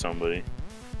hilarious to somebody.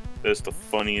 That's the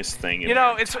funniest thing in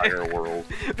the entire world.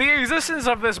 The existence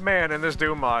of this man in this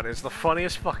Doom mod is the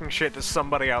funniest fucking shit to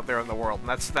somebody out there in the world, and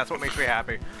that's what makes me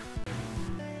happy.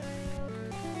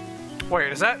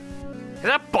 Wait, is that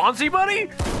Bonzi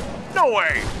Buddy? No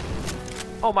way!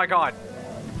 Oh my god.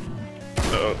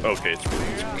 Okay,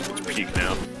 it's peak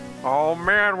now. Oh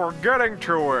man, we're getting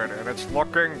to it, and it's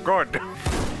looking good.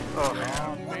 Oh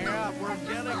man, we're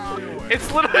getting to it.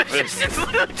 It's literally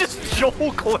just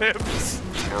Joel clips.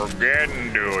 We're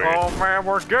getting to it. Oh man,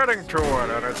 we're getting to it,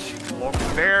 and it's look.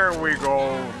 There we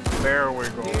go. There we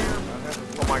go.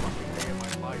 Oh my.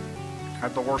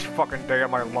 Had the worst fucking day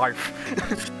of my life.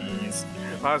 Jeez.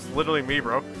 That's literally me,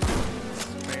 bro.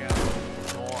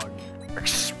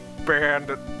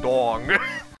 Expand dong.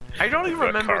 I don't even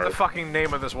remember the fucking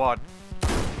name of this WOD.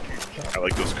 I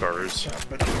like those cars.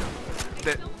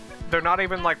 They're not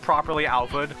even like properly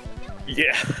alphaed.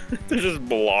 Yeah, they're just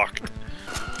blocked.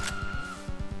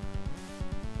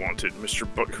 Wanted Mr.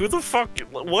 Bucket. Who the fuck?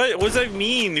 What does that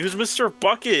mean? Who's Mr.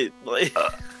 Bucket? Like,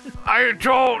 I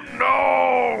don't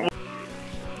know.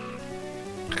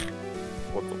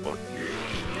 What the fuck?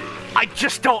 I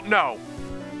just don't know.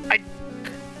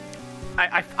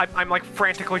 I'm like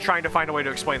frantically trying to find a way to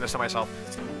explain this to myself.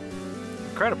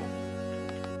 Incredible.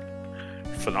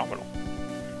 Phenomenal.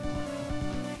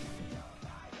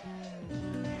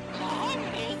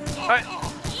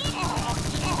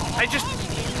 I just...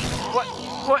 What?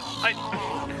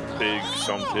 Pig,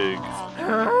 some pig.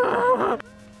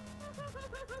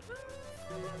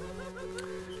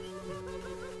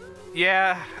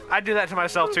 Yeah, I'd do that to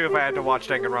myself too if I had to watch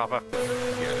Danganronpa.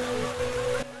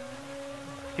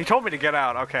 He told me to get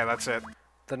out. Okay, that's it.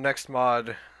 The next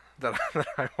mod that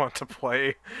I want to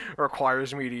play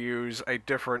requires me to use a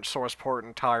different source port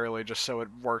entirely just so it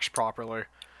works properly.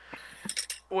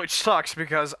 Which sucks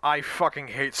because I fucking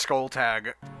hate Skull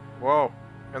Tag. Whoa.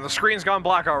 And the screen's gone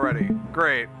black already.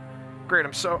 Great. Great,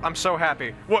 I'm so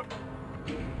happy. What?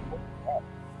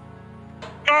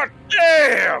 God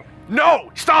damn! No!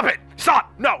 Stop it!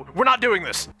 Stop! No! We're not doing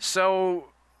this! So...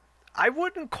 I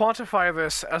wouldn't quantify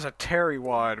this as a Terry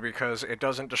WOD because it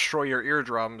doesn't destroy your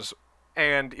eardrums,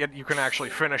 and you can actually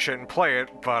finish it and play it,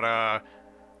 but,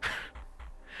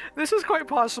 this is quite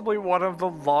possibly one of the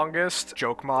longest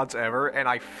joke mods ever, and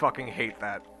I fucking hate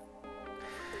that.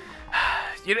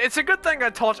 It's a good thing I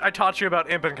taught you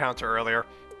about Imp Encounter earlier.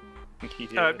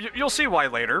 Yeah. You'll see why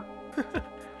later.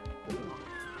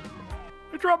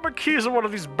 I dropped my keys in one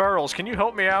of these barrels, can you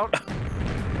help me out?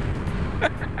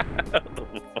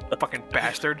 Fucking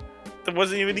bastard. There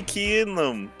wasn't even a key in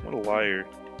them. What a liar.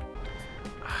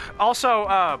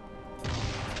 Also,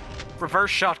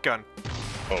 reverse shotgun.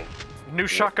 Oh. New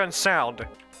shotgun sound.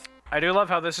 I do love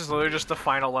how this is literally just the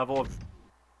final level of...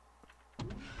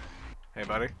 Hey,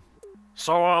 buddy.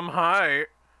 So, hi.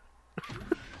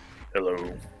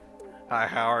 Hello. Hi,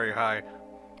 how are you? Hi.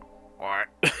 What?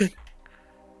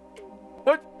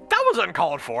 What? That was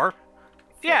uncalled for.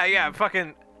 Yeah,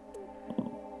 fucking...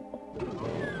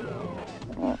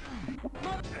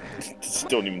 Just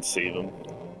don't even save them.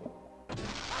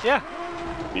 Yeah.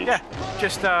 Bitch. Yeah.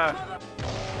 Just,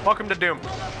 welcome to Doom.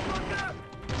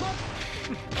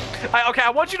 Okay, I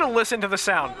want you to listen to the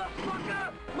sound.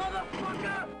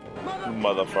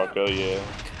 Motherfucker, yeah.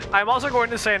 I'm also going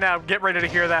to say now, get ready to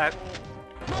hear that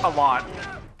a lot.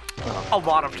 A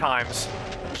lot of times.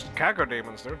 Caco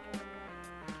demons, dude.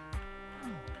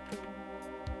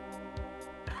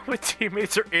 My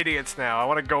teammates are idiots now. I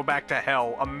want to go back to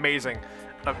hell. Amazing.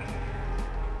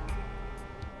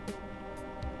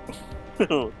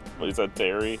 What is that,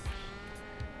 Terry?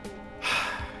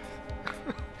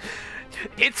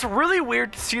 It's really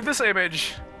weird to see this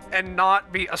image and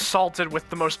not be assaulted with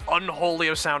the most unholy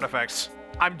of sound effects.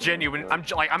 I'm genuine.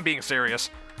 I'm being serious.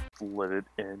 Let it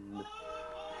end.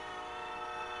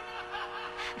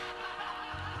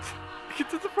 Get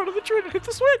to the front of the train and hit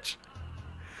the switch.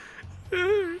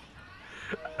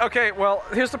 Okay, well,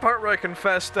 here's the part where I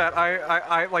confess that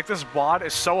I like this mod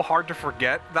is so hard to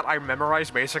forget that I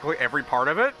memorized basically every part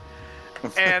of it.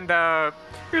 And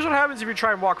here's what happens if you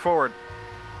try and walk forward.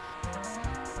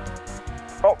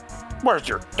 Oh, where's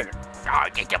your ticket? Oh,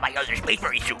 get to my other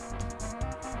spaceberry suit.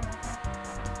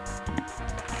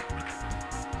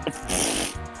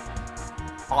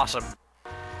 Awesome.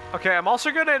 Okay, I'm also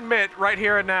going to admit right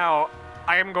here and now,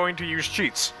 I am going to use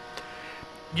cheats.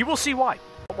 You will see why.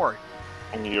 Don't worry.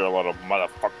 You're a little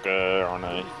motherfucker, aren't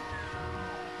I?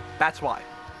 That's why.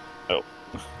 Oh.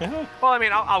 Well, I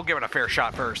mean, I'll give it a fair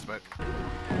shot first, but...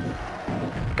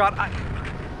 God,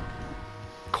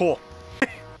 Cool.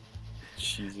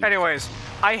 Jesus. Anyways,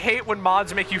 I hate when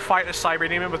mods make you fight a cyber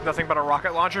demon with nothing but a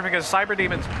rocket launcher, because cyber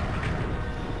demons...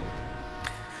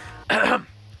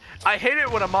 I hate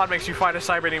it when a mod makes you fight a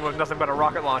cyber demon with nothing but a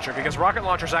rocket launcher, because rocket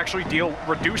launchers actually deal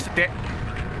reduced damage.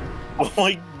 Oh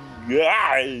my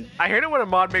god! I hate it when a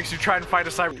mod makes you try and fight a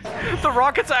cyber... The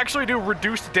rockets actually do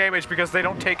reduced damage because they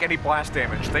don't take any blast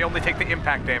damage. They only take the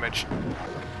impact damage.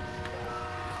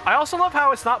 I also love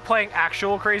how it's not playing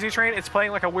actual Crazy Train, it's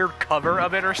playing like a weird cover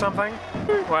of it or something.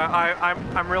 Well,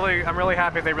 I'm really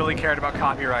happy they really cared about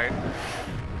copyright.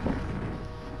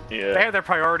 Yeah. They had their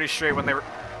priorities straight when they were...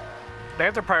 They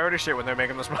have their priorities straight when they're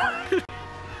making this mod.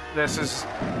 This is...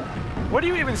 What do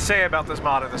you even say about this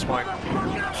mod at this point?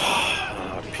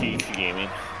 PC gaming.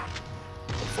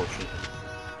 Unfortunately.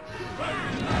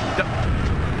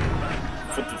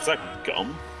 What's that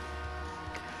gum?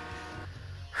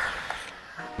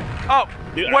 Oh!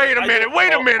 Dude, wait a minute!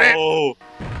 Wait a minute! Oh.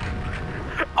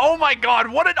 Oh my god!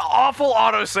 What an awful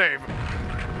autosave!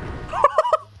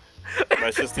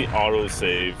 That's just the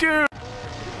autosave. Dude!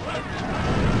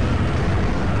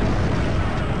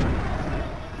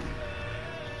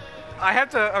 I have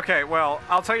to... Okay, well,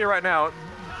 I'll tell you right now.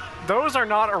 Those are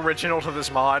not original to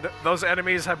this mod. Those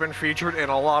enemies have been featured in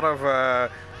a lot of,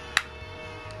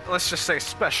 let's just say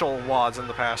special WADs in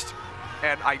the past.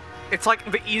 And it's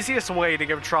like the easiest way to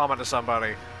give trauma to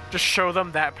somebody. Just show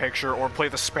them that picture or play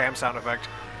the spam sound effect.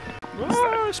 What's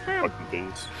that spam. fucking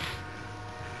bass?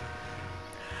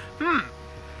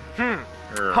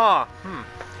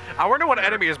 I wonder what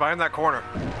enemy is behind that corner.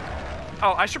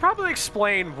 Oh, I should probably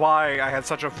explain why I had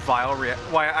such a vile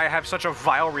have such a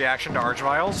vile reaction to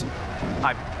Archviles.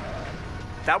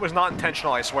 That was not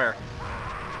intentional, I swear.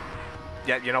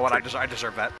 Yeah, you know what? I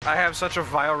deserve that. I have such a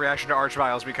vile reaction to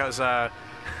Archviles because I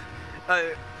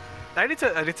need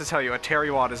to tell you, a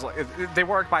Terry-Wad is like, they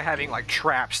work by having like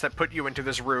traps that put you into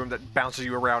this room that bounces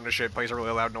you around and shit, plays a really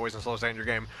loud noise and slows down your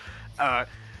game.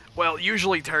 Well,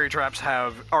 usually Terry traps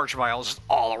have Archviles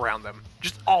all around them.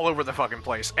 Just all over the fucking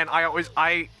place. And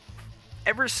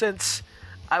ever since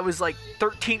I was like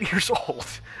 13 years old,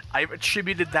 I've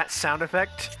attributed that sound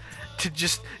effect to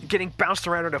just getting bounced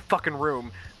around in a fucking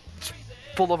room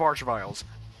full of Archviles.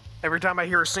 Every time I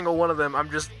hear a single one of them, I'm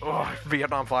just,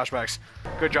 Vietnam flashbacks.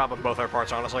 Good job on both our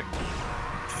parts, honestly.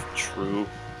 True.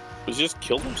 He just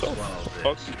killed himself.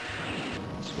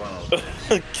 Swallow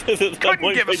this.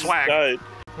 Couldn't give a swag. Died.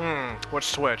 Which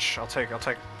switch? I'll take.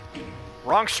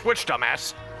 Wrong switch,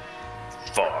 dumbass.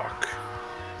 Fuck.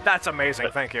 That's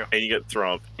amazing, thank you. And you get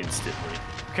thrown up instantly.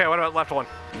 Okay, what about left one?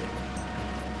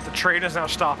 The train is now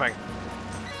stopping.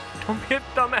 Don't be a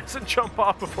dumbass and jump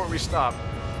off before we stop.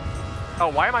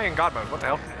 Oh, why am I in God mode? What the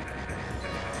hell?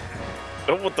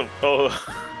 Oh, what the? Oh,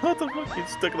 what the fuck?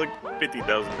 It's stuck like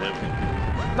 50,000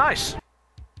 damage. Nice.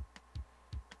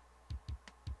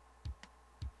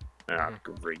 Ah,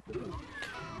 great.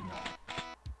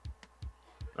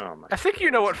 Oh my. I think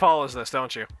you know what follows this,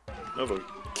 don't you? Another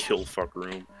kill fuck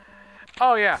room.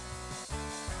 Oh yeah.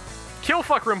 Kill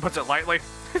fuck room puts it lightly.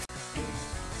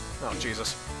 Oh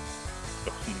Jesus.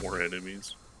 Oh, more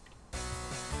enemies.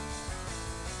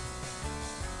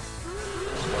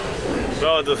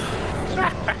 Oh, the.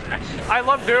 I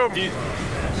love Doom.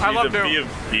 I love Doom. The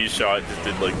BFB shot just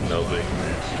did like nothing.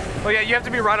 Well, yeah, you have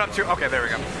to be right up to. Okay, there we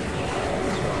go.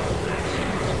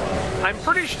 I'm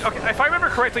pretty sure. Okay, if I remember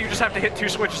correctly, you just have to hit 2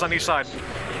 switches on each side.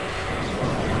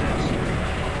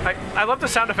 I love the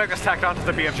sound effect that's tacked onto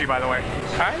the BFG, by the way.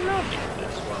 I love it.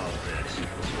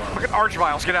 Look at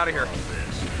Archviles, get out of here.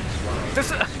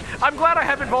 I'm glad I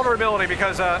have invulnerability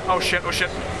because, oh shit.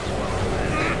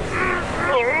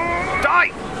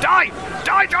 Die! Die!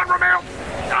 Die, John Romero!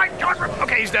 Die, John Romero!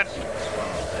 Okay, he's dead.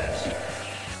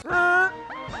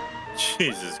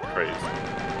 Jesus Christ.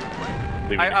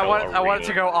 I wanted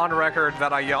to go on record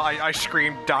that I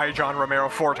screamed "Die John Romero"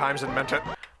 4 times and meant it.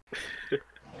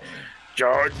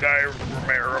 John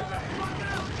Romero.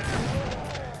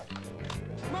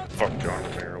 Fuck John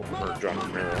Romero. Or John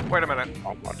Romero. Wait a minute.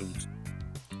 Oh my dudes.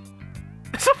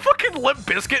 It's a fucking Limp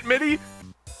Bizkit MIDI?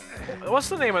 What's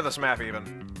the name of this map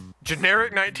even?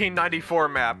 Generic 1994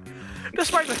 map.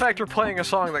 Despite the fact we're playing a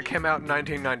song that came out in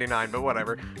 1999, but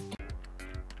whatever.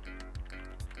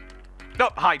 Oh,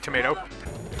 hi, Tomato.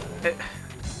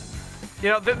 You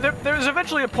know, there's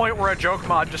eventually a point where a joke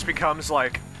mod just becomes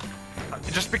like,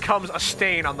 it just becomes a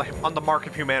stain on the mark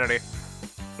of humanity.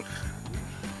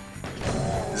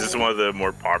 Is this one of the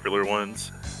more popular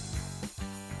ones?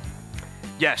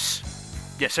 Yes.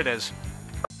 Yes, it is.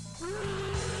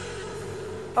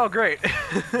 Oh, great.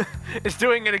 It's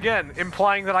doing it again,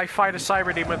 implying that I fight a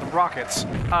cyber demon with rockets.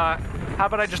 How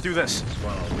about I just do this?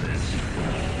 Swallow this.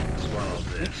 Swallow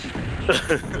this.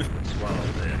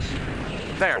 Swallow this.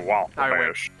 There. Wow. I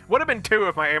win. Would have been 2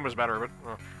 if my aim was better, but...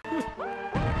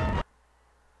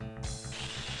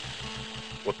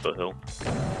 What the hell?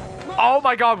 Oh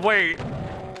my god, wait.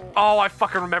 Oh, I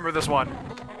fucking remember this one.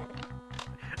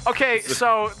 Okay,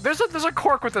 so there's a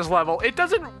quirk with this level. It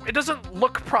doesn't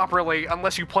look properly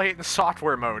unless you play it in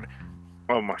software mode.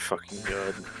 Oh my fucking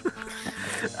god.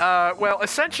 Well,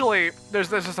 essentially, there's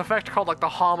this effect called like the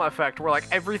Hama effect, where like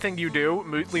everything you do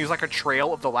leaves like a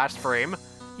trail of the last frame.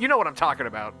 You know what I'm talking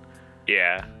about.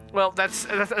 Yeah. Well, that's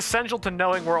essential to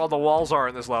knowing where all the walls are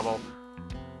in this level.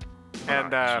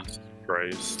 And Jesus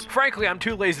Christ. frankly, I'm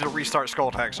too lazy to restart Skull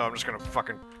Tag, so I'm just gonna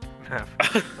fucking have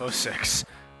 06.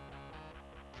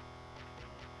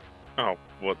 Oh,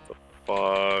 what the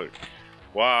fuck?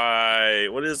 Why?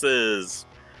 What is this?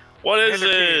 What is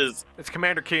Commander this? Keen. It's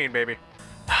Commander Keen, baby.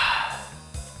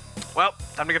 Well,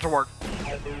 time to get to work.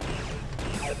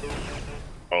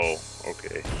 Oh,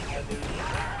 okay.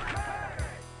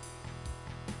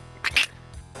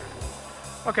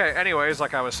 Okay, anyways,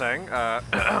 like I was saying,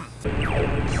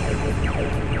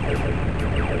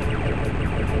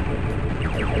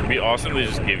 It'd be awesome to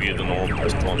just give you the normal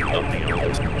pistol and nothing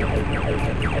else.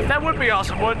 that would be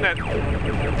awesome, wouldn't it?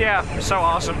 Yeah, so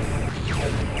awesome.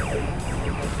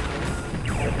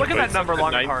 Look at that number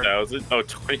long apart. 9,000? Oh,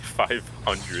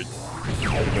 2,500.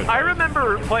 I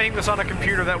remember playing this on a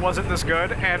computer that wasn't this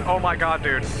good, and oh my god,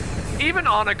 dude. Even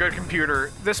on a good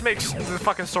computer, this makes the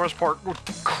fucking source port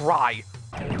cry.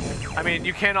 I mean,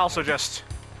 you can also just...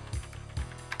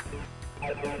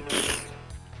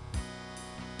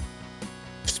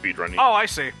 Speedrunning. Oh, I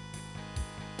see.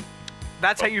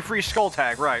 That's how you free Skull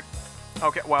Tag, right.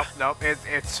 Okay, well, no,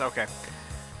 it's okay.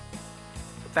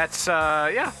 That's,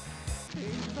 yeah.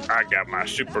 I got my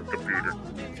supercomputer.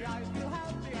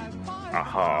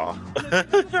 Aha.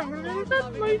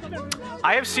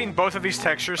 I have seen both of these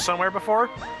textures somewhere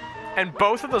before, and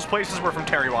both of those places were from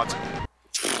Terry Watts.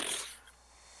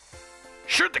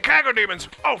 Shoot the Kago demons!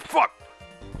 Oh, fuck!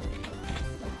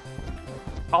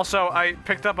 Also, I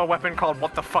picked up a weapon called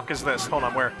what the fuck is this? Hold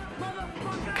on, where?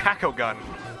 Kako gun.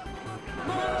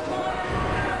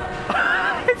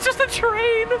 It's just a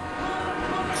train!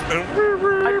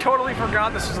 I totally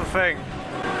forgot this was a thing.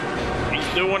 He's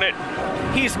doing it.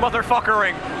 He's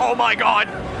motherfuckering! Oh my god!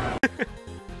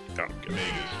 Don't get me.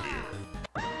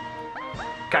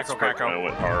 Kako, When I Kako.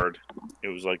 went hard. It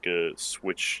was like a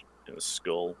switch in a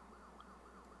skull.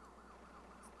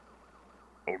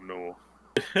 Oh no.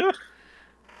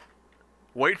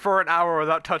 Wait for an hour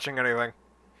without touching anything.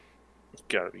 You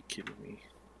gotta be kidding me.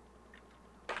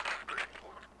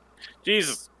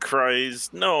 Jesus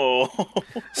Christ, no.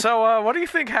 So, what do you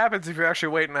think happens if you actually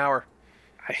wait an hour?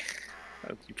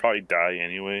 You probably die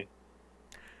anyway.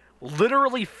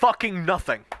 Literally fucking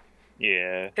nothing.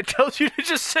 Yeah. It tells you to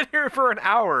just sit here for an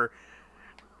hour,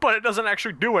 but it doesn't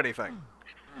actually do anything.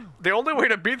 The only way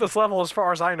to beat this level, as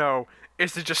far as I know,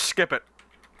 is to just skip it.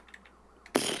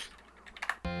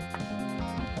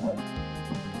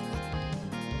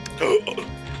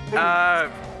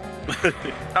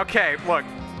 Okay, look.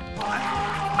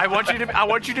 I want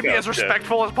you to be as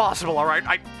respectful as possible, all right?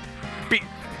 Be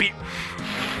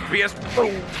as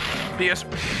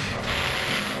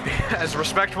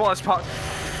respectful as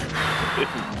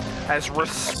as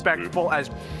respectful as.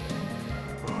 Who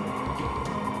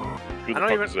the I don't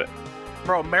fuck even. is that?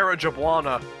 Bro, Mara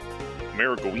Jablana.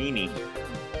 Marigoini.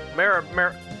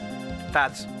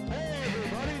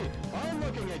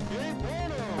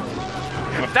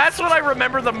 That's what I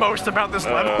remember the most about this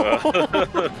level.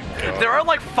 There are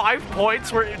like 5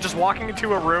 points where just walking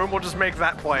into a room will just make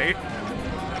that play.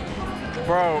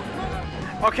 Bro.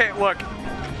 Okay, look.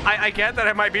 I get that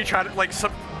I might be trying to, like,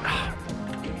 some...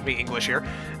 be English here.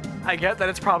 I get that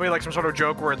it's probably like some sort of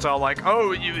joke where it's all like,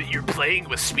 oh, you're playing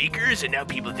with speakers and now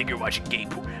people think you're watching gay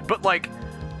porn. But like,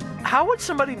 how would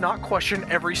somebody not question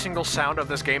every single sound of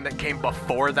this game that came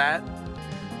before that?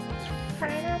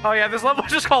 Oh yeah, this level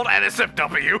is just called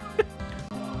NSFW.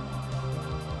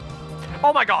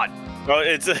 Oh my god. Oh,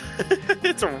 it's a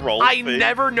it's a roll. I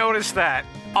never noticed that,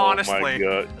 honestly.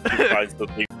 Oh my god. He finds the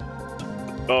thing.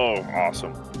 Oh,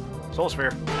 awesome. Soul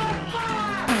Sphere.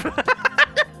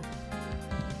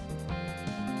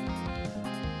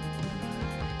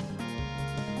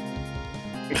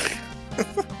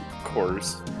 Of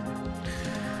course.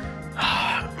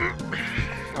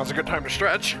 That was a good time to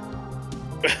stretch.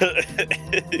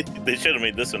 They should have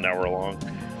made this an hour long.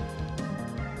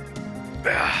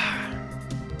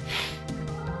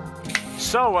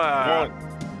 So, Come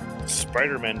on.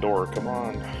 Spider-Man door, come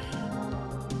on.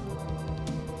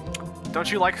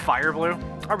 Don't you like Fire Blue?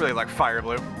 I really like Fire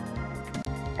Blue.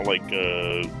 I like,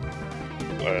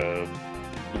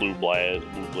 Blue Blaze.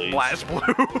 Blaz Blue.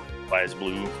 Blaz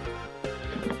Blue.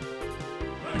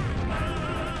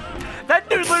 That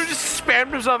dude literally just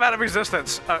spammed himself out of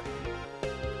existence.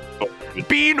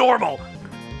 Be normal.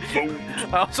 I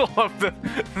also love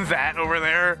that over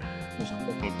there.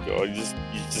 Oh god, you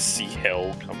just see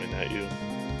hell coming at you.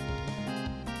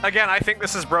 Again, I think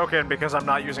this is broken because I'm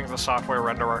not using the software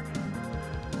renderer.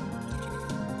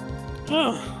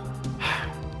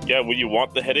 Yeah, when you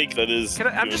want the headache, that is.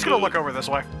 I'm just gonna look over this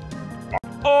way.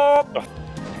 Oh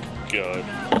god.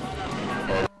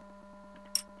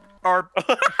 Or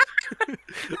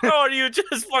Oh, you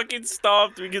just fucking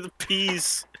stopped. We get the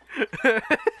peace.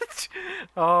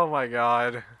 oh my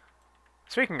god.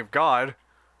 Speaking of God,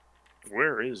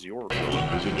 where is your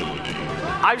visibility?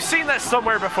 I've seen that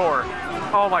somewhere before.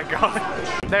 Oh my god.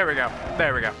 There we go.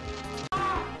 There we go.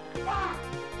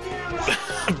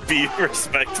 Be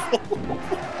respectful.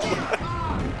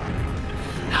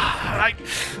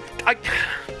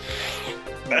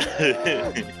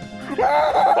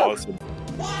 Awesome.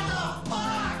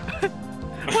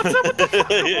 What's up with the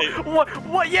fuck?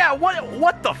 What? Yeah,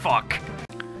 what the fuck?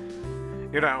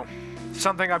 You know,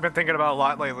 something I've been thinking about a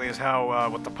lot lately is how,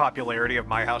 with the popularity of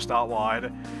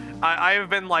MyHouse.wad, I have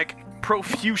been, like,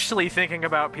 profusely thinking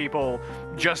about people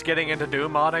just getting into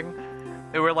Doom modding.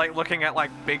 They were, like, looking at, like,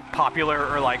 big popular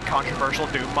or, like, controversial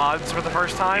Doom mods for the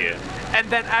first time. Yeah. And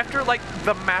then after, like,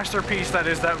 the masterpiece that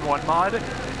is that one mod,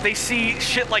 they see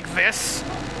shit like this,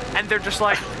 and they're just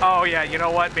like, oh yeah, you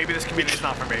know what, maybe this community's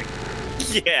not for me.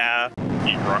 Yeah.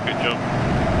 You rocket jump.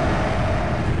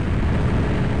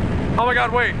 Oh my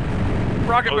god, wait.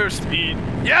 Rocket boost. Speed.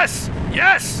 Yes!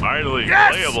 Yes! Finally,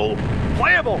 yes! playable.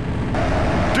 Playable!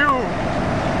 Doom!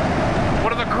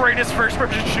 One of the greatest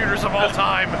first-person shooters of all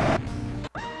time.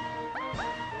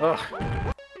 Ugh.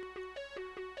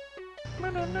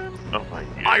 Oh my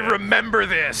god. I remember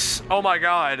this! Oh my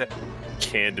god.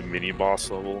 Canned mini-boss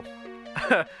level.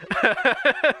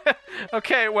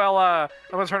 Okay, well, I'm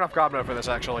gonna turn off God mode for this,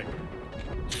 actually.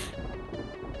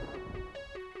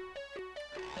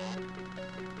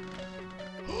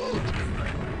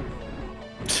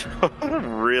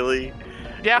 Really?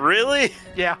 Yeah. Really?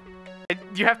 Yeah.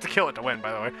 You have to kill it to win,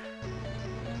 by the way.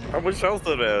 How much health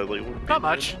did it have? Like, Not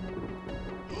much.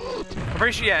 I'm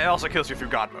pretty sure, yeah, it also kills you through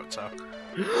God mode, so.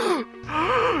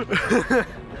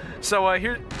 So,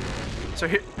 here...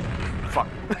 Fuck.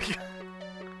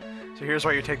 So here's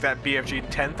why you take that BFG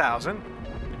 10,000,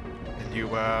 and you,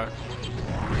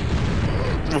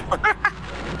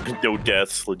 No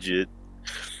deaths, legit.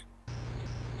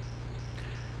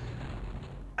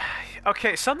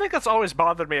 Okay, something that's always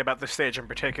bothered me about this stage in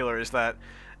particular is that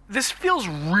this feels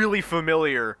really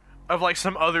familiar of, like,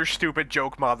 some other stupid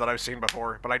joke mod that I've seen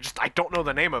before, but I don't know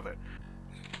the name of it.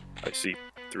 I see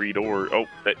 3 door. Oh,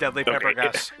 that, Deadly pepper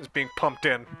gas is being pumped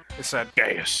in, it said.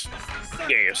 Gas.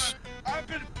 Gas. I've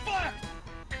been fucked!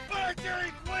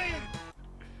 Military queen!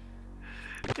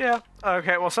 Yeah,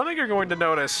 okay, well, something you're going to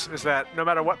notice is that no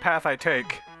matter what path I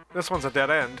take, this one's a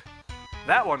dead end.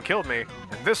 That one killed me,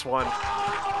 and this one...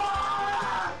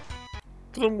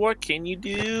 Then what can you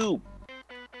do?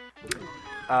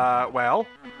 Well...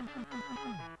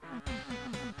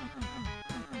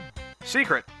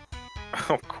 Secret.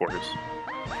 Of course.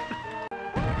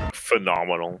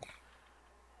 Phenomenal.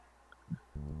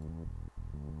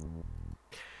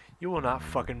 You will not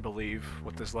fucking believe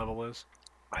what this level is.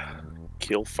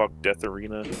 Kill, fuck, death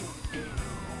arena.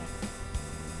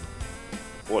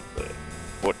 What the?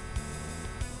 What?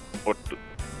 What the?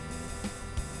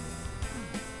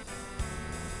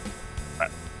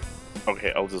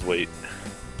 Okay, I'll just wait.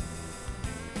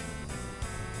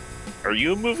 Are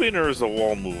you moving or is the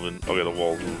wall moving? Okay, the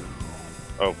wall's moving.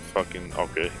 Oh, fucking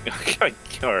okay.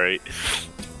 All right.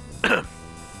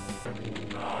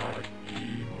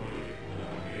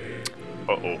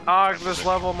 Uh-oh. Ah, this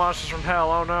level monsters from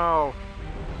hell. Oh no.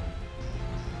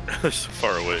 They're so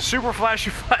far away. Super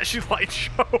flashy light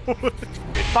show.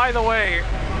 By the way,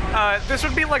 this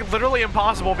would be like literally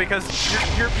impossible because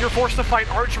you're forced to fight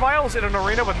archviles in an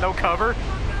arena with no cover.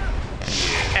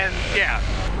 And yeah,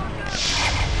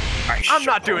 I'm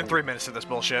not doing 3 minutes of this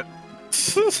bullshit.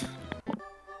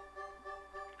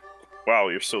 Wow,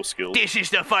 you're so skilled. This is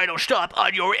the final stop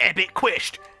on your epic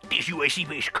quest. This UAC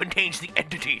base contains the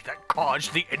entity that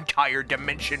caused the entire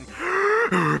dimension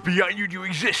beyond you to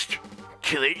exist.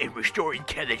 Kill it and restore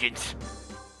intelligence.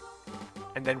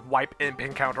 And then wipe imp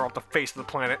encounter off the face of the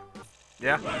planet.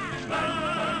 Yeah?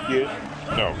 Yeah.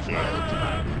 No.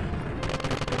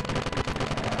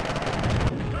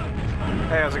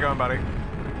 Hey, how's it going, buddy?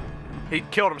 He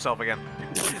killed himself again.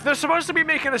 They're supposed to be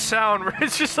making a sound where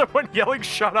it's just someone yelling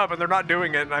 "shut up" and they're not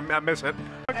doing it, and I miss it.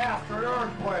 After an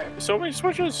earthquake. So many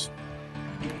switches.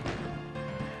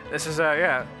 This is,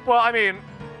 yeah. Well, I mean,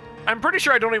 I'm pretty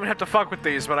sure I don't even have to fuck with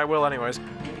these, but I will anyways.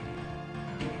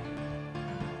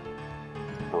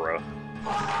 Bruh.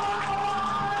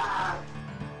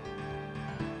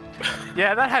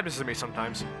 Yeah, that happens to me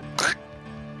sometimes.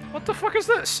 What the fuck is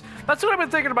this? That's what I've been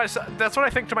thinking to myself. That's what I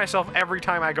think to myself every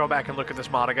time I go back and look at this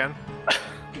mod again.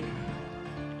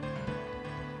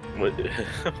 What?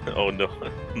 Oh no.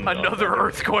 Another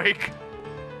earthquake.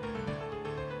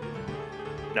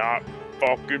 Not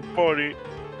fucking funny.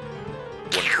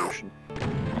 One potion.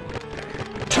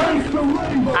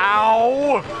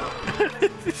 Ow!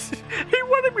 He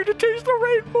wanted me to taste the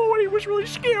rainbow and he was really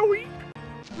scary.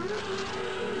 Oh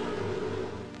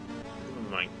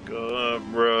my god,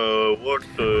 bro. What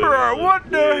the? Bro,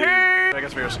 what the heck? I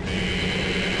guess we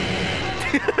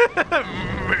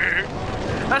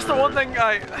That's the one thing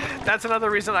that's another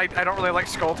reason I don't really like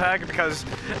Skull Tag, because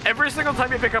every single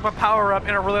time you pick up a power-up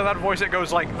in a really loud voice, it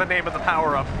goes like the name of the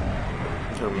power-up.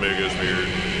 Omega Sphere.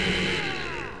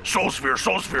 Soul Sphere,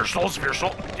 Soul Sphere, Soul Sphere,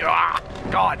 Soul... Ah,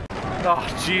 God. Oh,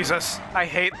 Jesus. I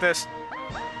hate this.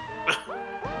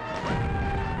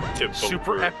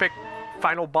 Super epic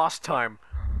final boss time.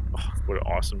 Oh, what an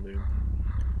awesome name.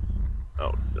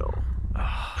 Oh no.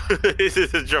 This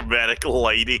is a dramatic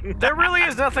lighting. There really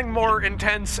is nothing more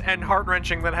intense and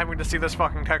heart-wrenching than having to see this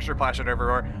fucking texture plastered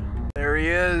everywhere. There he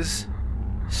is.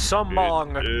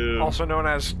 Samong, also known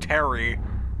as Terry.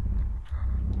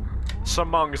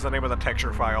 Samong is the name of the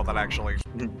texture file that actually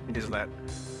is that.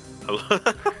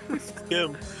 It's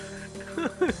him.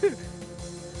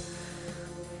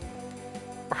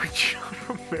 Or John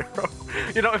Romero.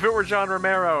 You know, if it were John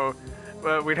Romero,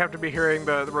 we'd have to be hearing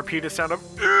the repeated sound of.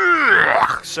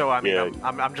 So I mean, Yeah.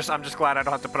 I'm just glad I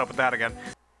don't have to put up with that again.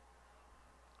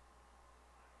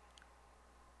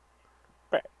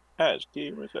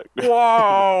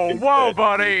 Whoa, whoa,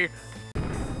 buddy.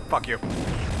 Fuck you.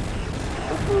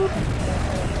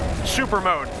 Super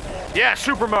mode. Yeah,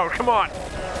 super mode. Come on.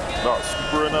 Not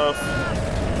super enough.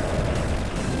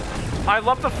 I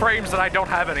love the frames that I don't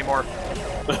have anymore.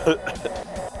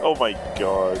 Oh my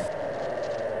god.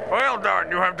 Well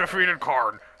done, you have defeated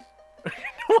Karn.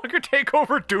 No longer take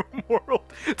over Doom World.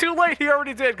 Too late, he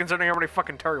already did, considering how many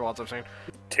fucking Terry Wands I've seen.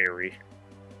 Terry.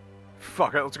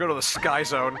 Fuck it, let's go to the Sky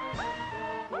Zone.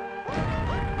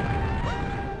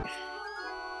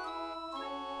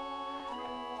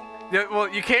 Yeah, well,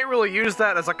 you can't really use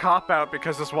that as a cop-out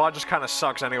because this WAD just kind of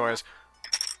sucks anyways.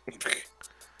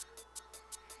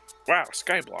 Wow,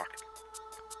 Skyblock.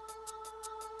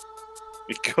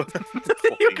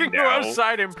 You can go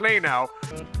outside and play now.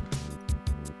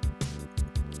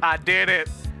 I did it.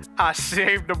 I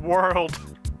saved the world.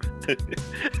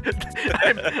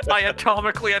 I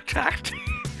atomically attacked.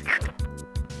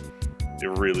 It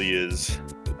really is.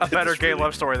 A better gay really...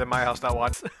 love story than My House That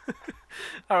Once.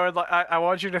 I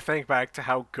want you to think back to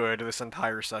how good this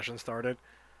entire session started.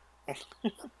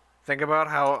 Think about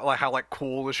how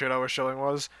cool the shit I was showing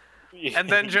was, and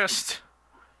then just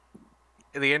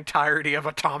the entirety of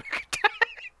Atomic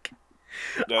Attack.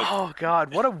 Oh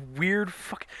god, what a weird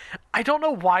fuck. I don't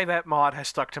know why that mod has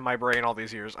stuck to my brain all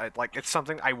these years. It's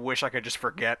something I wish I could just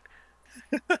forget.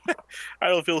 I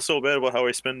don't feel so bad about how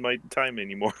I spend my time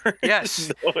anymore. Yes,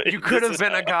 No, you could have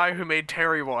been a guy who made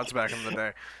Terry Wands back in the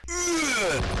day.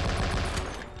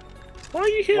 Why are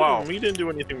you hitting Wow. him? He didn't do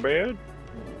anything bad.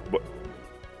 What?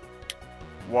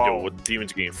 Whoa. Yo, what,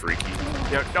 demon's getting freaky.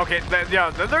 Yeah, okay, they're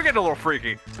getting a little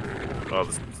freaky. Oh,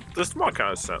 this mod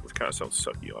kind of sounds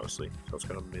sucky, honestly. Sounds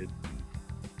kind of mid.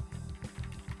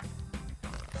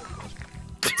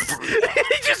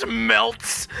 He just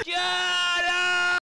melts. Yeah!